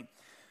 13.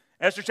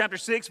 Esther chapter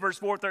 6, verse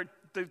 4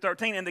 through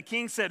 13, and the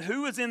king said,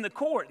 who is in the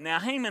court? Now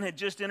Haman had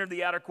just entered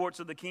the outer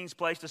courts of the king's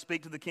place to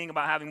speak to the king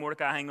about having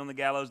Mordecai hanged on the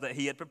gallows that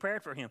he had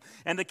prepared for him.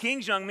 And the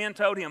king's young men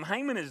told him,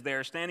 Haman is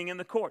there standing in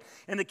the court.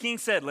 And the king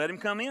said, let him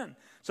come in.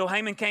 So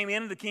Haman came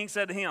in, and the king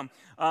said to him,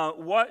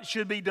 what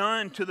should be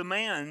done to the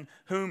man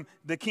whom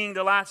the king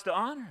delights to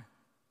honor?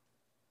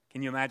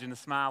 Can you imagine the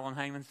smile on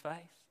Haman's face?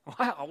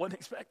 Wow, I wasn't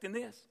expecting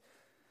this.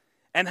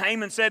 And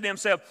Haman said to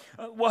himself,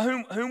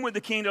 well, whom would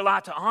the king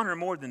delight to honor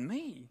more than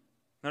me?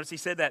 Notice he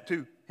said that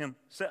to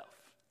himself.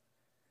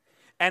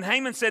 And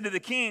Haman said to the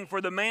king, for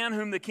the man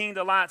whom the king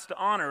delights to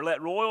honor,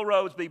 let royal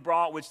robes be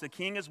brought which the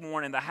king has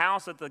worn, and the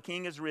house that the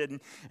king has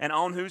ridden, and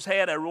on whose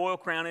head a royal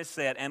crown is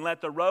set. And let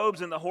the robes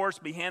and the horse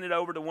be handed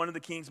over to one of the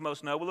king's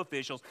most noble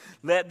officials.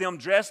 Let them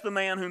dress the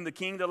man whom the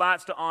king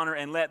delights to honor,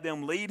 and let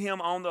them lead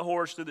him on the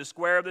horse through the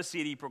square of the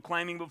city,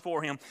 proclaiming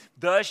before him,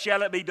 thus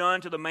shall it be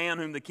done to the man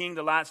whom the king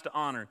delights to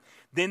honor.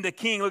 Then the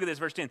king, look at this,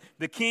 verse 10.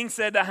 The king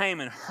said to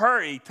Haman,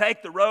 hurry,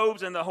 take the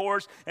robes and the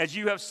horse as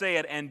you have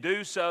said, and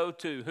do so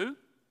to who?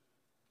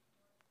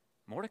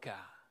 Mordecai.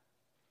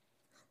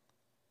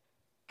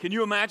 Can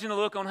you imagine the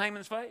look on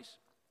Haman's face?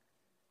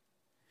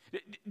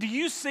 Do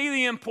you see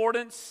the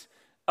importance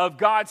of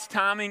God's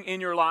timing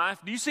in your life?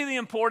 Do you see the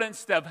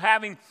importance of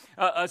having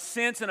a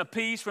sense and a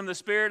peace from the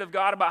Spirit of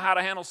God about how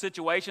to handle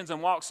situations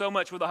and walk so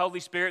much with the Holy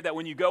Spirit that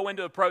when you go in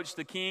to approach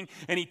the king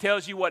and he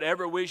tells you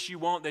whatever wish you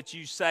want, that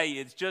you say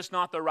it's just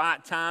not the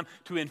right time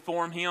to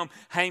inform him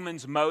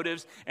Haman's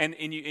motives, and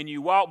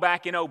you walk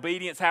back in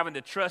obedience, having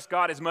to trust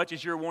God as much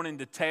as you're wanting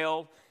to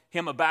tell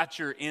him about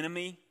your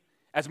enemy?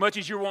 As much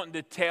as you're wanting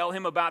to tell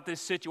him about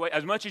this situation,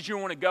 as much as you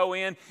want to go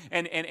in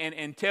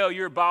and tell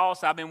your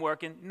boss, I've been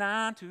working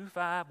 9 to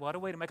 5, what a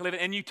way to make a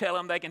living, and you tell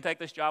them they can take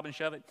this job and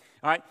shove it,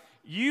 all right?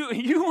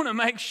 You want to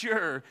make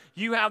sure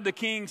you have the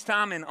king's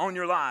timing on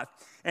your life.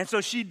 And so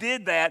she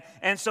did that,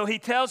 and so he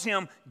tells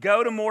him,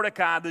 go to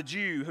Mordecai, the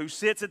Jew, who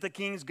sits at the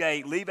king's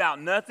gate, leave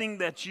out nothing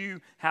that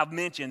you have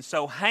mentioned.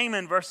 So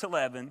Haman, verse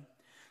 11,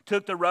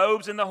 took the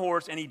robes and the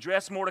horse, and he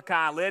dressed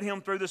Mordecai, led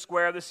him through the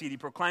square of the city,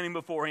 proclaiming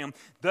before him,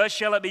 thus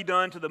shall it be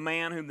done to the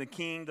man whom the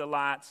king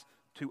delights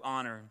to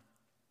honor.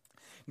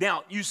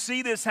 Now, you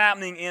see this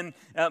happening in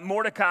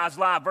Mordecai's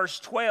life. Verse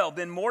 12,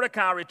 then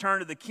Mordecai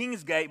returned to the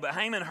king's gate, but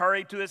Haman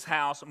hurried to his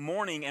house,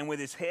 mourning and with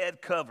his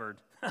head covered.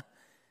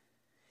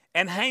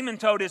 And Haman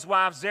told his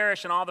wife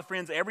Zeresh and all the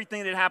friends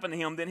everything that had happened to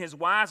him. Then his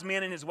wise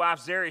men and his wife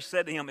Zeresh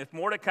said to him, if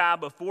Mordecai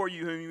before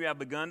you, whom you have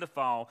begun to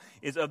fall,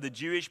 is of the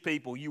Jewish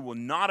people, you will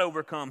not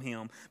overcome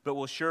him, but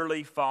will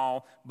surely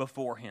fall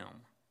before him.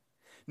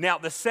 Now,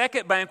 the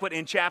second banquet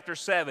in chapter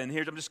 7,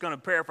 here I'm just going to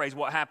paraphrase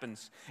what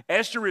happens.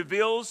 Esther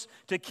reveals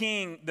to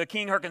the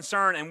king her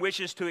concern and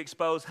wishes to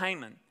expose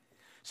Haman.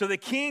 So the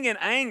king in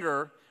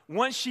anger,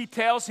 once she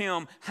tells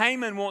him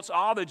Haman wants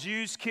all the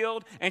Jews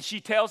killed, and she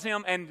tells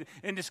him and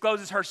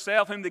discloses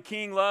herself, whom the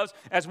king loves,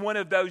 as one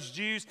of those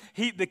Jews,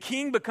 the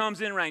king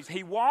becomes enraged.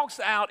 He walks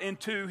out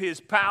into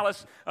his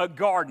palace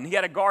garden. He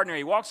had a garden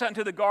area. He walks out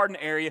into the garden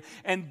area,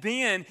 and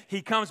then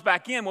he comes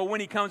back in. Well,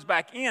 when he comes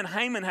back in,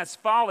 Haman has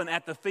fallen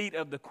at the feet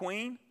of the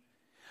queen.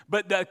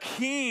 But the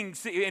king,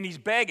 and he's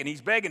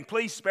begging,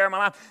 please spare my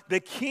life. The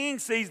king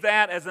sees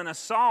that as an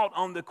assault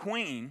on the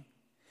queen.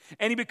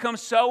 And he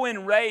becomes so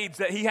enraged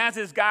that he has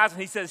his guys and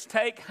he says,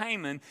 take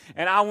Haman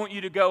and I want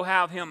you to go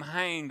have him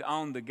hanged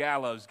on the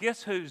gallows.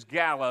 Guess whose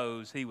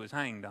gallows he was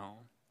hanged on?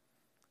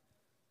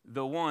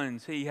 The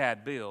ones he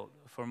had built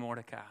for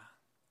Mordecai.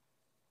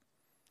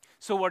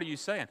 So what are you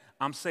saying?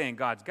 I'm saying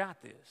God's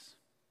got this.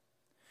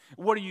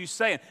 What are you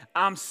saying?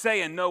 I'm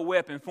saying no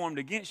weapon formed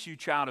against you,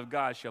 child of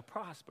God, shall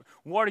prosper.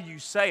 What are you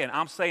saying?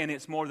 I'm saying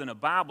it's more than a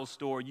Bible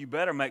story. You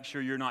better make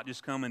sure you're not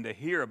just coming to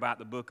hear about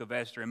the book of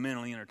Esther and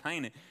mentally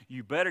entertain it.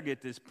 You better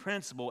get this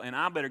principle, and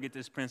I better get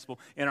this principle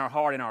in our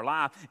heart, in our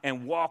life,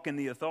 and walk in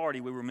the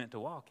authority we were meant to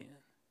walk in.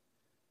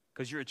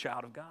 Because you're a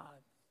child of God.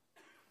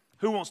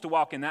 Who wants to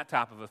walk in that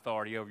type of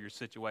authority over your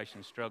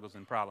situations, struggles,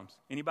 and problems?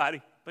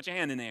 Anybody? Put your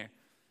hand in there.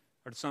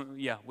 Or some,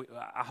 yeah,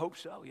 I hope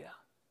so, yeah.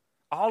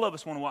 All of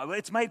us want to walk.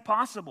 It's made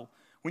possible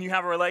when you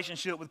have a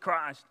relationship with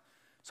Christ.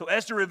 So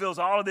Esther reveals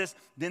all of this.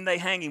 Then they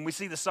hang him. We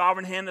see the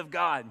sovereign hand of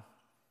God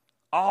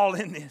all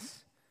in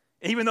this.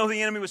 Even though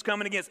the enemy was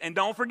coming against. And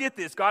don't forget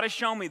this. God has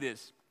shown me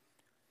this.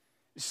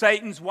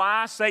 Satan's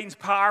wise, Satan's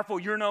powerful.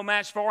 You're no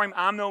match for him.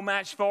 I'm no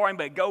match for him.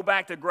 But go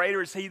back to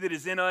greater is he that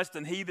is in us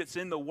than he that's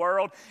in the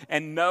world.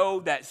 And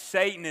know that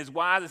Satan, as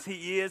wise as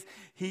he is,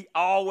 he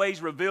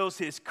always reveals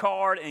his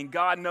card. And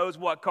God knows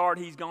what card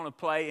he's going to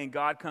play. And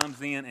God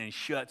comes in and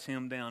shuts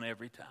him down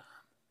every time.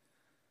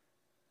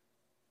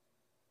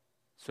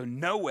 So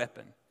no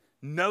weapon,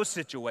 no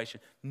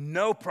situation,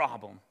 no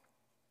problem.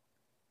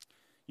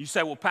 You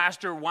say, well,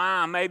 Pastor,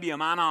 why maybe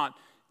am I not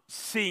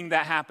seeing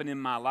that happen in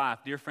my life?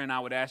 Dear friend, I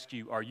would ask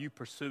you, are you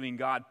pursuing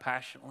God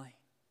passionately?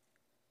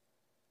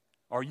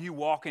 Are you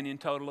walking in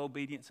total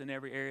obedience in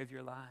every area of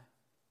your life?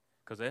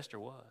 Because Esther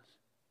was.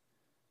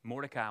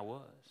 Mordecai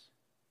was.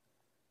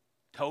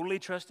 Totally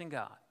trusting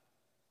God.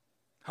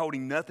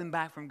 Holding nothing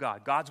back from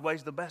God. God's way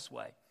is the best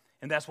way.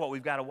 And that's what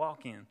we've got to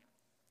walk in.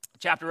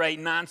 Chapter 8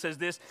 and 9 says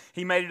this,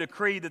 he made a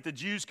decree that the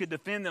Jews could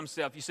defend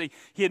themselves. You see,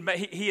 he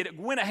had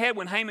went ahead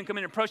when Haman came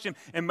in and approached him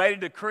and made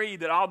a decree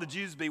that all the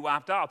Jews be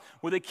wiped off.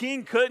 Well, the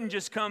king couldn't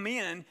just come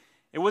in.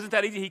 It wasn't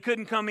that easy. He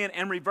couldn't come in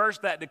and reverse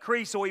that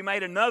decree, so he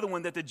made another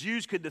one that the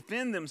Jews could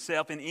defend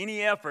themselves in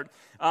any effort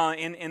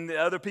in the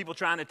other people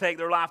trying to take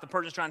their life, the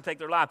Persians trying to take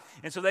their life.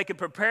 And so they could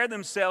prepare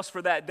themselves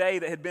for that day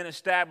that had been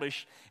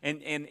established.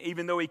 And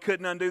even though he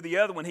couldn't undo the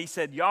other one, he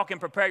said, y'all can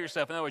prepare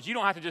yourself. In other words, you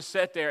don't have to just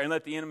sit there and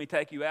let the enemy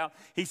take you out.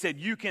 He said,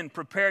 you can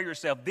prepare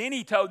yourself. Then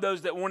he told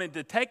those that wanted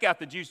to take out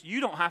the Jews,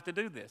 you don't have to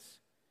do this.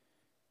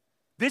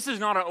 This is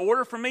not an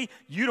order from me.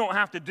 You don't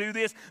have to do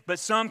this. But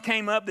some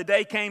came up. The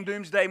day came,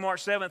 doomsday,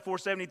 March 7th,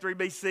 473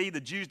 BC.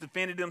 The Jews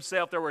defended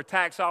themselves. There were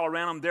attacks all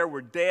around them. There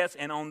were deaths.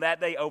 And on that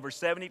day, over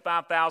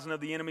 75,000 of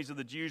the enemies of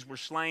the Jews were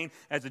slain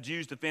as the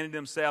Jews defended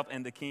themselves,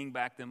 and the king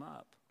backed them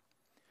up.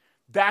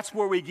 That's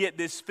where we get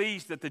this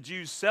feast that the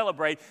Jews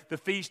celebrate, the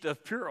Feast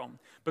of Purim.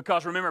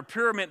 Because remember,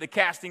 Purim meant the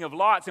casting of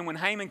lots. And when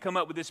Haman come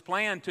up with this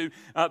plan to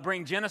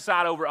bring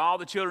genocide over all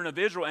the children of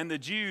Israel and the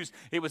Jews,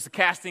 it was the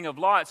casting of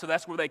lots. So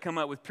that's where they come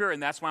up with Purim.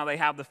 That's why they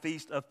have the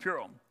Feast of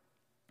Purim.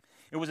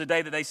 It was a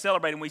day that they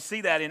celebrated, and we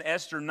see that in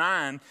Esther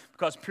 9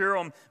 because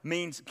Purim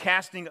means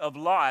casting of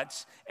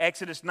lots.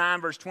 Exodus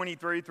 9, verse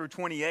 23 through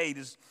 28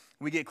 as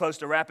we get close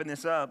to wrapping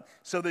this up.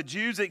 So the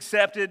Jews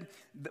accepted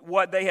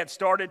what they had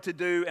started to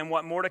do and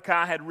what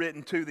Mordecai had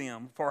written to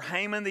them. For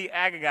Haman the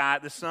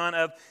Agagite, the son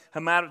of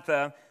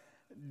Hammedatha,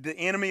 the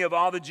enemy of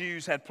all the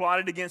Jews, had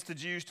plotted against the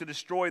Jews to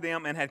destroy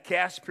them and had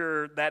cast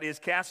that is,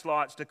 cast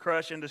lots to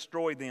crush and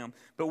destroy them.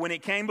 But when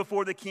it came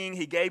before the king,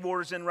 he gave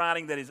orders in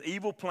writing that his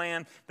evil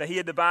plan that he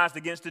had devised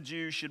against the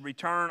Jews should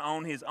return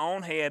on his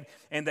own head,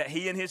 and that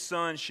he and his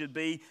sons should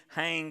be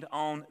hanged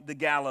on the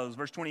gallows.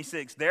 Verse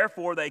 26,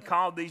 therefore they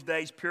called these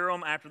days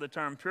Purim after the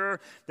term pure.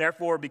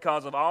 Therefore,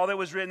 because of all that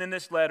was written in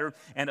this letter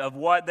and of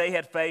what they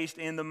had faced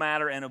in the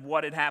matter and of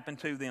what had happened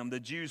to them, the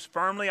Jews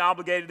firmly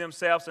obligated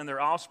themselves and their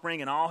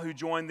offspring and all who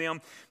joined them,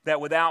 that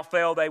without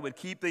fail they would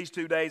keep these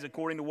 2 days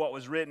according to what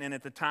was written, and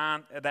at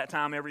that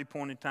time every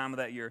appointed time of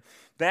that year.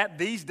 That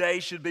these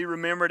days should be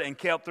remembered and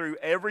kept through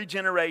every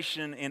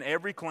generation in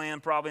every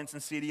clan, province,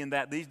 and city, and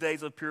that these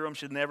days of Purim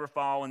should never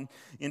fall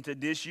into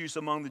disuse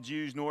among the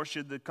Jews, nor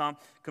should the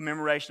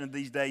commemoration of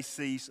these days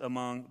cease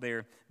among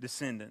their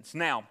descendants.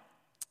 Now,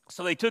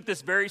 so they took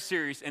this very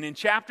serious, and in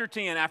chapter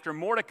 10, after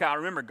Mordecai,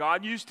 remember,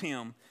 God used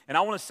him, and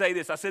I want to say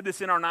this, I said this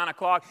in our 9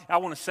 o'clock, I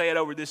want to say it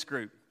over this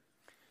group.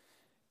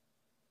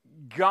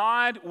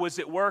 God was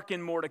at work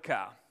in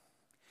Mordecai.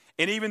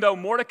 And even though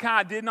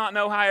Mordecai did not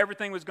know how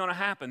everything was going to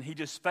happen, he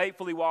just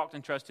faithfully walked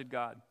and trusted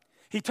God.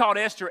 He taught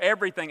Esther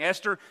everything.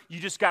 Esther, you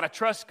just got to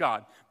trust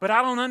God. But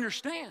I don't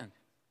understand.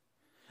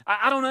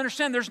 I don't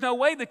understand. There's no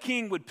way the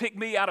king would pick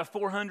me out of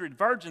 400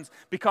 virgins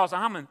because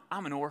I'm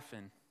an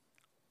orphan.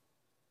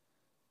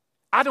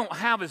 I don't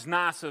have as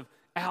nice of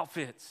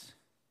outfits.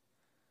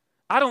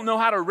 I don't know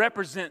how to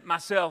represent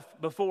myself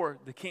before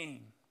the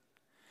king.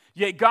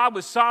 Yet God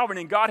was sovereign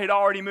and God had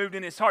already moved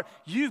in his heart.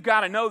 You've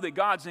got to know that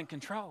God's in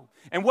control.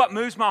 And what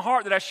moves my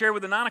heart that I share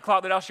with the 9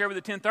 o'clock, that I'll share with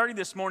the 10:30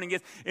 this morning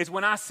is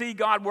when I see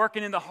God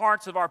working in the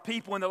hearts of our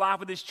people in the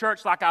life of this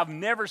church like I've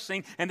never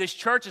seen, and this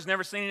church has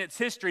never seen in its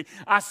history.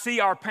 I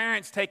see our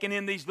parents taking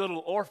in these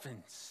little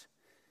orphans.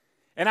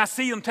 And I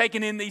see them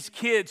taking in these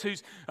kids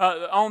whose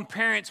own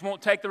parents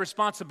won't take the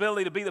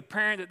responsibility to be the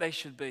parent that they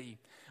should be.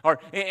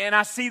 And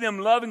I see them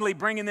lovingly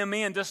bringing them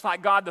in, just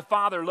like God the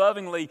Father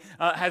lovingly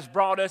has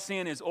brought us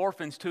in as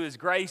orphans to His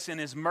grace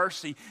and His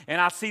mercy. And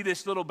I see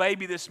this little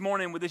baby this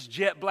morning with this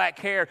jet black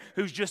hair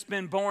who's just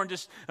been born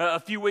just a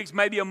few weeks,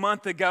 maybe a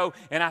month ago.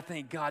 And I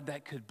think, God,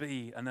 that could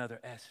be another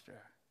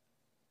Esther.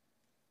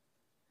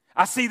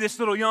 I see this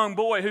little young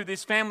boy who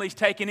this family's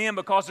taken in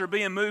because they're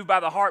being moved by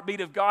the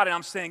heartbeat of God. And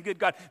I'm saying, good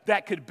God,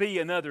 that could be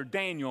another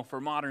Daniel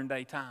for modern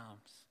day times.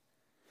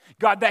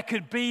 God, that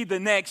could be the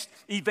next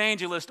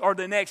evangelist or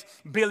the next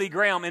Billy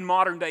Graham in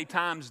modern day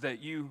times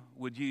that you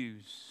would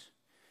use.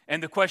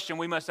 And the question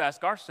we must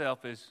ask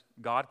ourselves is,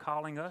 God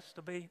calling us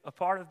to be a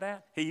part of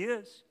that? He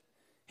is.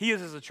 He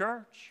is as a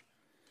church.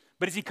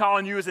 But is He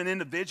calling you as an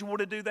individual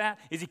to do that?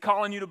 Is He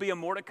calling you to be a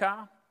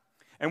Mordecai?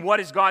 And what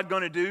is God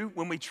going to do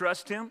when we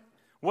trust Him?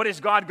 What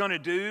is God going to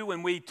do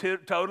when we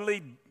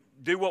totally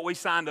do what we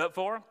signed up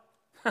for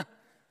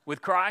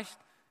with Christ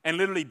and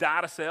literally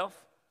die to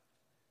self?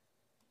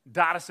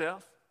 Die to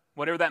self,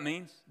 whatever that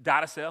means.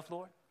 Die to self,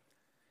 Lord,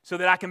 so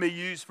that I can be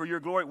used for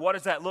your glory. What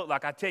does that look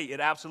like? I tell you, it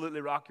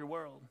absolutely rock your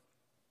world.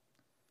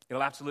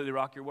 It'll absolutely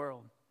rock your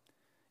world.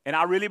 And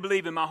I really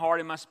believe in my heart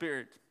and my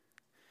spirit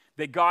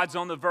that God's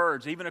on the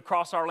verge, even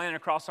across our land,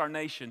 across our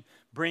nation,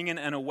 bringing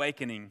an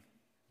awakening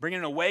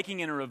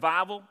and a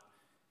revival.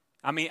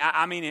 I mean,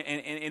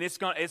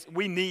 and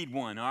we need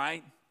one, all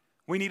right?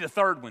 We need a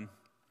third one.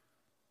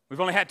 We've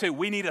only had two.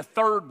 We need a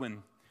third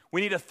one. We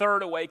need a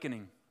third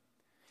awakening.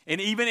 And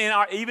even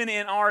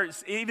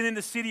in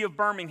the city of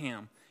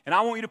Birmingham, and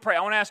I want you to pray.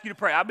 I want to ask you to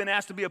pray. I've been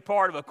asked to be a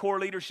part of a core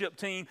leadership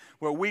team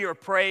where we are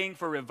praying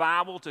for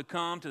revival to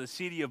come to the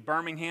city of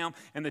Birmingham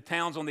and the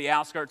towns on the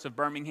outskirts of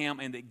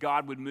Birmingham, and that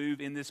God would move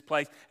in this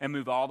place and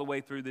move all the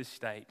way through this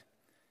state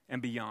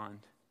and beyond,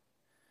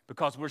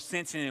 because we're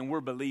sensing it and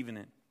we're believing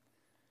it.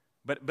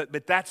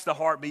 But that's the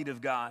heartbeat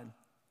of God.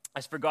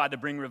 That's for God to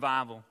bring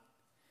revival.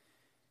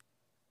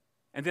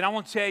 And then I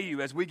want to tell you,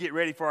 as we get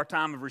ready for our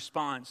time of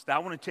response, that I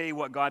want to tell you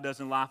what God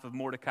does in the life of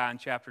Mordecai in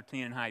chapter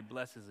 10 and how He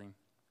blesses him.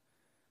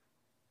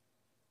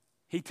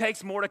 He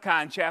takes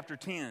Mordecai in chapter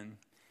 10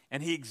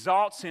 and He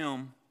exalts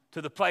him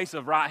to the place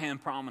of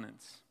right-hand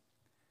prominence.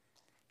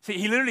 See,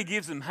 He literally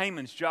gives him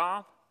Haman's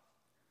job,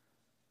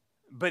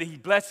 but He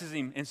blesses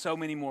him in so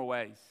many more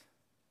ways.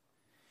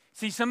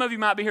 See, some of you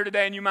might be here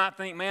today and you might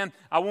think, man,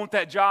 I want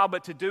that job,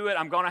 but to do it,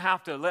 I'm going to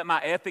have to let my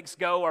ethics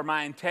go or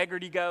my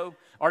integrity go.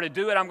 Or to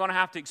do it, I'm going to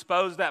have to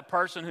expose that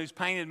person who's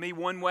painted me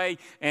one way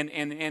and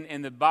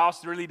the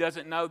boss really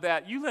doesn't know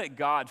that. You let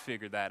God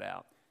figure that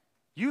out.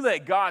 You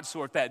let God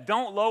sort that.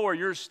 Don't lower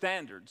your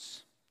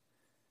standards.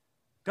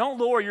 Don't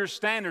lower your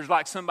standards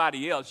like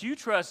somebody else. You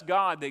trust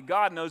God that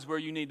God knows where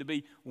you need to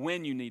be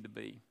when you need to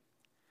be.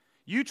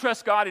 You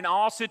trust God in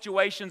all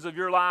situations of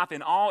your life,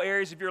 in all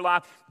areas of your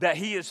life, that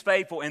He is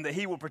faithful and that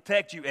He will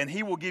protect you and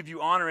He will give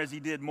you honor as He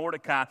did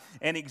Mordecai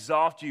and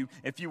exalt you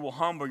if you will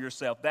humble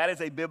yourself. That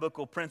is a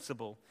biblical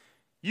principle.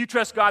 You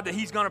trust God that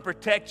He's going to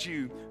protect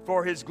you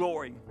for His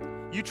glory.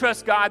 You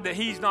trust God that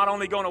He's not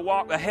only going to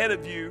walk ahead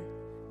of you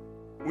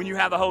when you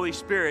have the Holy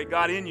Spirit,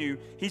 God in you,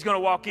 He's going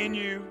to walk in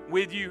you,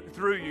 with you,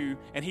 through you,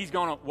 and He's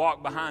going to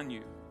walk behind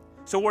you.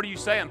 So what are you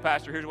saying,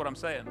 Pastor? Here's what I'm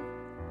saying.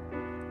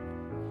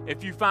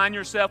 If you find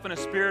yourself in a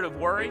spirit of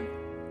worry,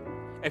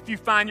 if you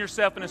find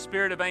yourself in a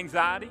spirit of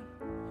anxiety,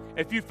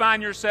 if you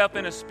find yourself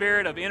in a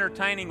spirit of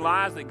entertaining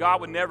lies that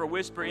God would never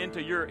whisper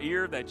into your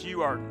ear that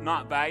you are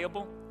not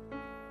valuable,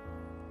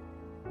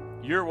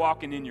 you're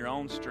walking in your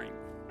own strength.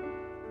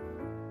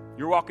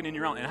 You're walking in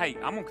your own. And hey,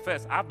 I'm going to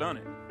confess, I've done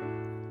it.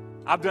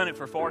 I've done it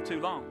for far too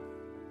long.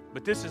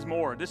 But this is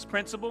more. This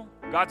principle,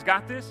 God's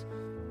got this,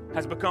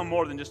 has become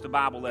more than just a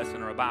Bible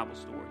lesson or a Bible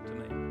story to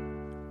me.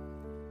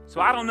 So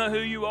I don't know who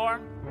you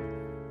are,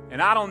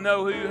 and I don't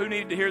know who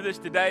needed to hear this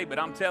today, but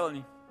I'm telling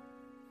you,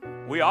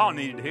 we all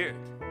needed to hear it.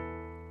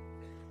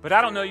 But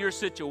I don't know your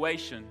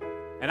situation,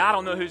 and I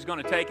don't know who's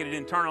going to take it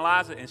and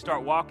internalize it and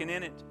start walking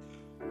in it.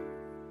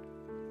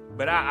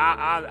 But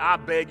I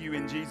beg you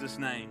in Jesus'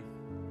 name,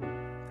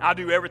 I'll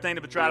do everything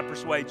to try to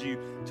persuade you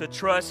to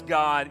trust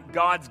God.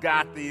 God's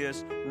got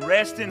this.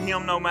 Rest in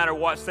Him no matter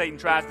what Satan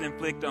tries to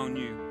inflict on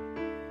you.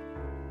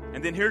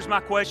 And then here's my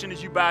question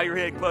as you bow your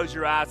head and close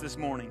your eyes this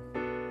morning.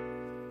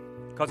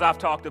 Because I've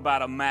talked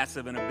about a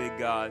massive and a big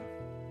God.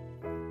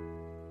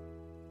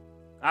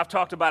 I've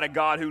talked about a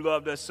God who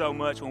loved us so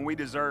much when we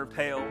deserved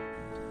hell.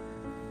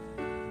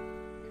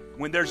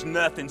 When there's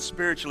nothing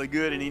spiritually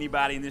good in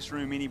anybody in this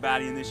room,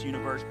 anybody in this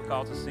universe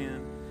because of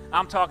sin.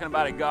 I'm talking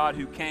about a God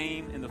who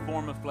came in the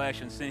form of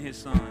flesh and sent His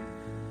Son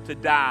to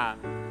die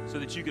so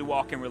that you could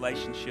walk in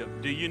relationship.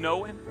 Do you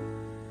know Him?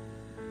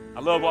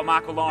 I love what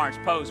Michael Lawrence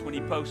posts when he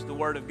posts the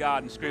Word of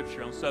God and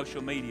Scripture on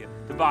social media.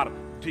 The bottom,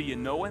 do you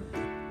know Him?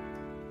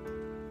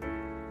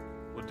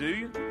 Well, do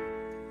you?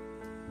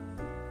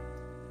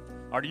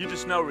 Or do you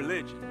just know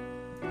religion?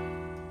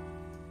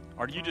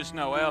 Or do you just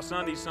know, well,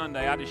 Sunday's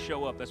Sunday, I just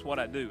show up. That's what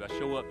I do. I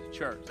show up to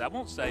church. That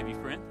won't save you,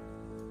 friend.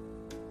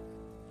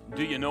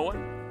 Do you know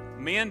Him?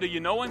 Men, do you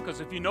know Him? Because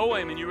if you know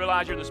Him and you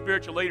realize you're the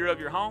spiritual leader of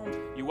your home,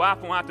 your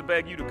wife won't have to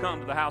beg you to come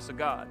to the house of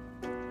God.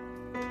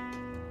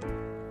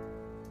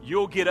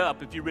 You'll get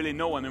up if you really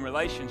know Him in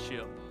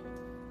relationship.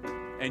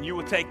 And you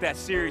will take that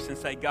serious and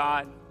say,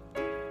 God,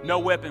 no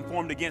weapon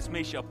formed against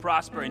me shall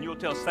prosper. And you'll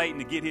tell Satan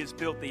to get his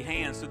filthy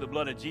hands through the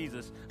blood of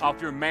Jesus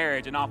off your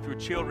marriage and off your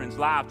children's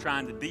lives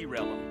trying to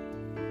derail them.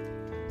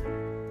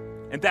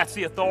 And that's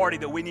the authority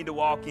that we need to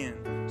walk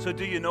in. So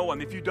do you know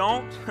Him? If you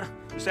don't,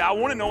 you say, I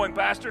want to know Him,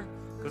 Pastor,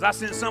 because I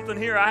sensed something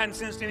here I hadn't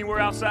sensed anywhere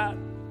outside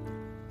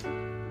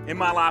in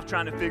my life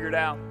trying to figure it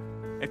out.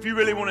 If you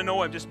really want to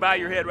know Him, just bow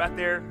your head right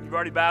there. You've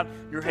already bowed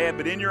your head,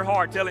 but in your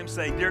heart, tell Him,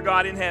 say, Dear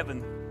God in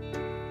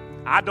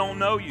heaven, I don't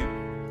know You,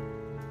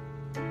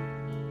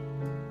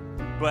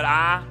 but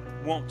I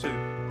want to.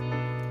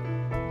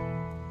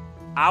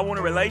 I want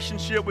a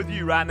relationship with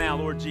You right now,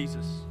 Lord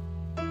Jesus.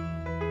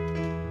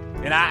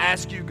 And I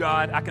ask You,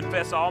 God, I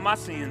confess all my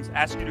sins,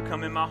 ask You to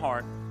come in my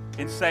heart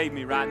and save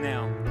me right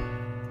now.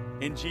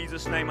 In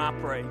Jesus' name I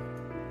pray.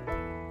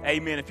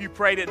 Amen. If you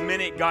prayed it in a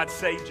minute, God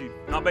saved you.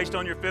 Not based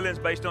on your feelings,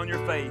 based on your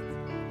faith.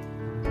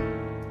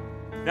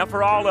 Now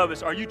for all of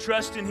us, are you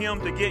trusting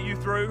Him to get you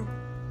through?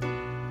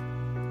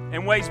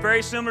 In ways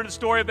very similar to the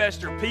story of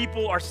Esther,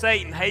 people or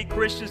Satan hate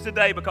Christians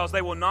today because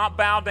they will not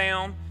bow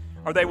down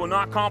or they will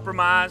not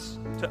compromise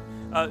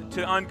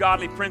to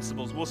ungodly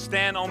principles. Will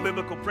stand on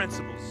biblical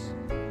principles.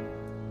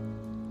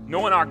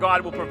 Knowing our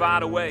God will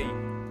provide a way.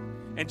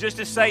 And just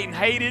as Satan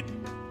hated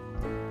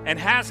and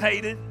has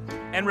hated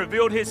and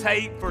revealed his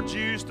hate for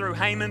Jews through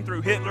Haman,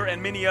 through Hitler,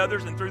 and many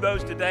others, and through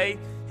those today,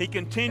 he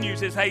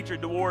continues his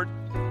hatred toward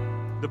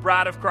the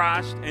bride of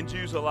Christ and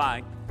Jews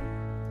alike.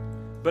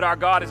 But our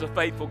God is a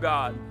faithful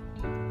God.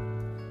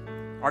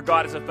 Our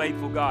God is a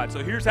faithful God.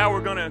 So here's how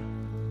we're going to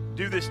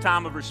do this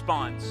time of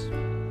response.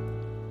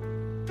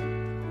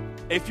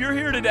 If you're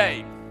here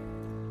today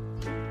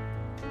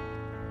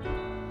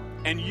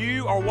and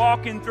you are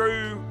walking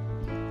through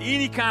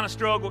any kind of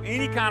struggle,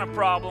 any kind of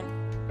problem,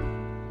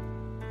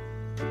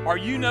 or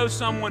you know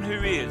someone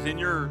who is in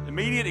your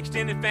immediate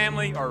extended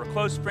family or a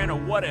close friend or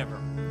whatever,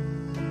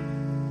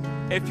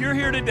 if you're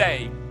here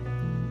today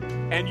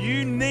and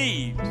you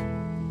need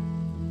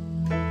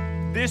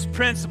this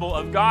principle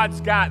of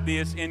God's got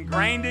this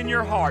ingrained in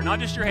your heart, not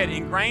just your head,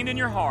 ingrained in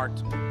your heart,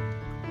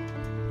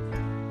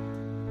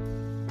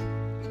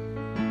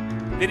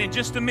 then in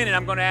just a minute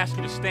I'm going to ask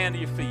you to stand to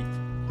your feet.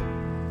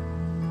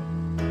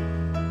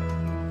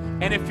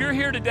 And if you're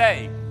here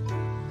today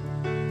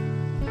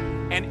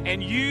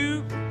and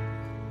you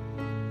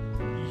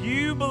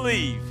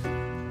believe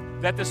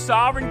that the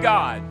sovereign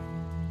God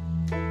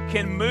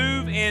can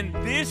move in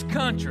this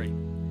country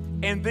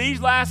in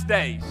these last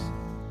days,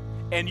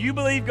 and you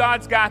believe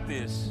God's got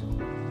this,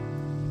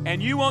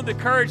 and you want the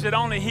courage that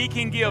only He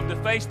can give to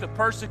face the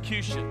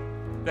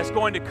persecution that's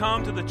going to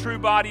come to the true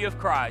body of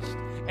Christ,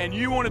 and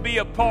you want to be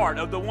a part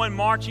of the one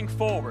marching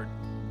forward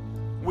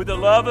with the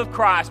love of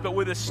Christ, but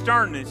with a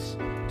sternness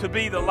to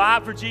be the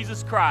light for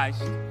Jesus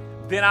Christ,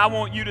 then I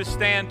want you to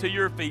stand to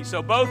your feet.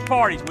 So both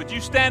parties, would you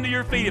stand to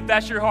your feet if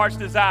that's your heart's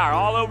desire,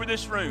 all over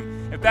this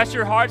room? If that's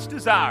your heart's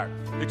desire,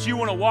 that you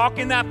want to walk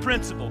in that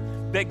principle,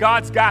 that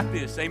God's got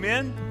this,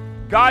 amen?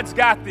 God's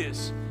got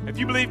this. If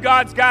you believe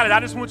God's got it, I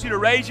just want you to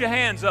raise your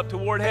hands up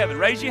toward heaven.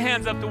 Raise your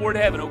hands up toward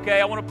heaven,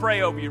 okay? I want to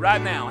pray over you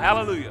right now.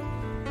 Hallelujah.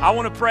 I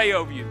want to pray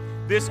over you.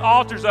 This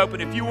altar's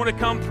open. If you want to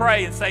come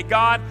pray and say,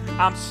 God,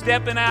 I'm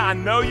stepping out. I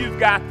know you've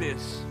got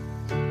this.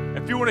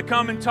 If you want to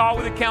come and talk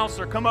with a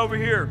counselor, come over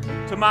here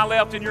to my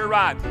left and your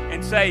right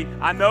and say,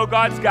 I know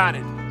God's got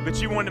it,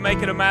 but you want to make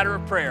it a matter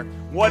of prayer.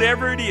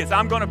 Whatever it is,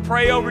 I'm going to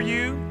pray over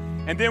you,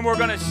 and then we're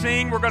going to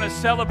sing. We're going to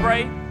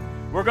celebrate.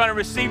 We're going to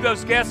receive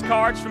those guest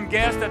cards from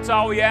guests. That's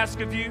all we ask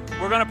of you.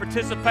 We're going to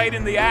participate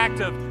in the act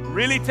of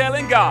really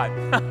telling God,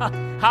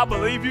 I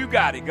believe you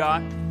got it,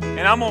 God.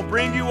 And I'm going to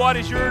bring you what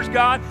is yours,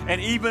 God, and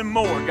even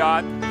more,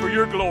 God, for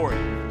your glory,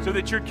 so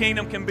that your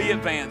kingdom can be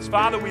advanced.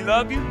 Father, we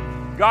love you.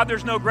 God,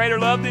 there's no greater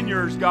love than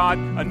yours, God.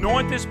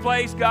 Anoint this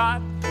place,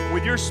 God,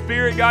 with your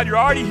Spirit, God. You're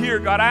already here,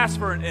 God. Ask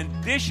for an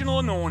additional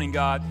anointing,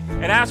 God,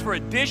 and ask for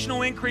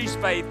additional increased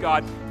faith,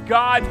 God.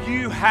 God,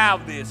 you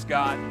have this,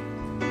 God.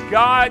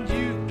 God,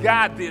 you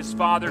got this,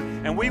 Father,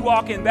 and we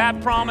walk in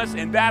that promise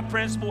and that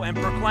principle and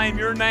proclaim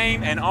your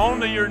name and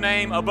only your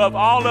name above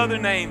all other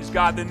names,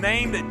 God, the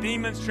name that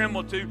demons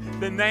tremble to,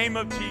 the name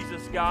of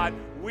Jesus, God.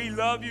 We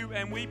love you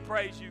and we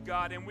praise you,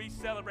 God, and we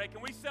celebrate.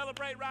 Can we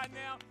celebrate right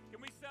now?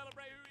 Can we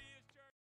celebrate?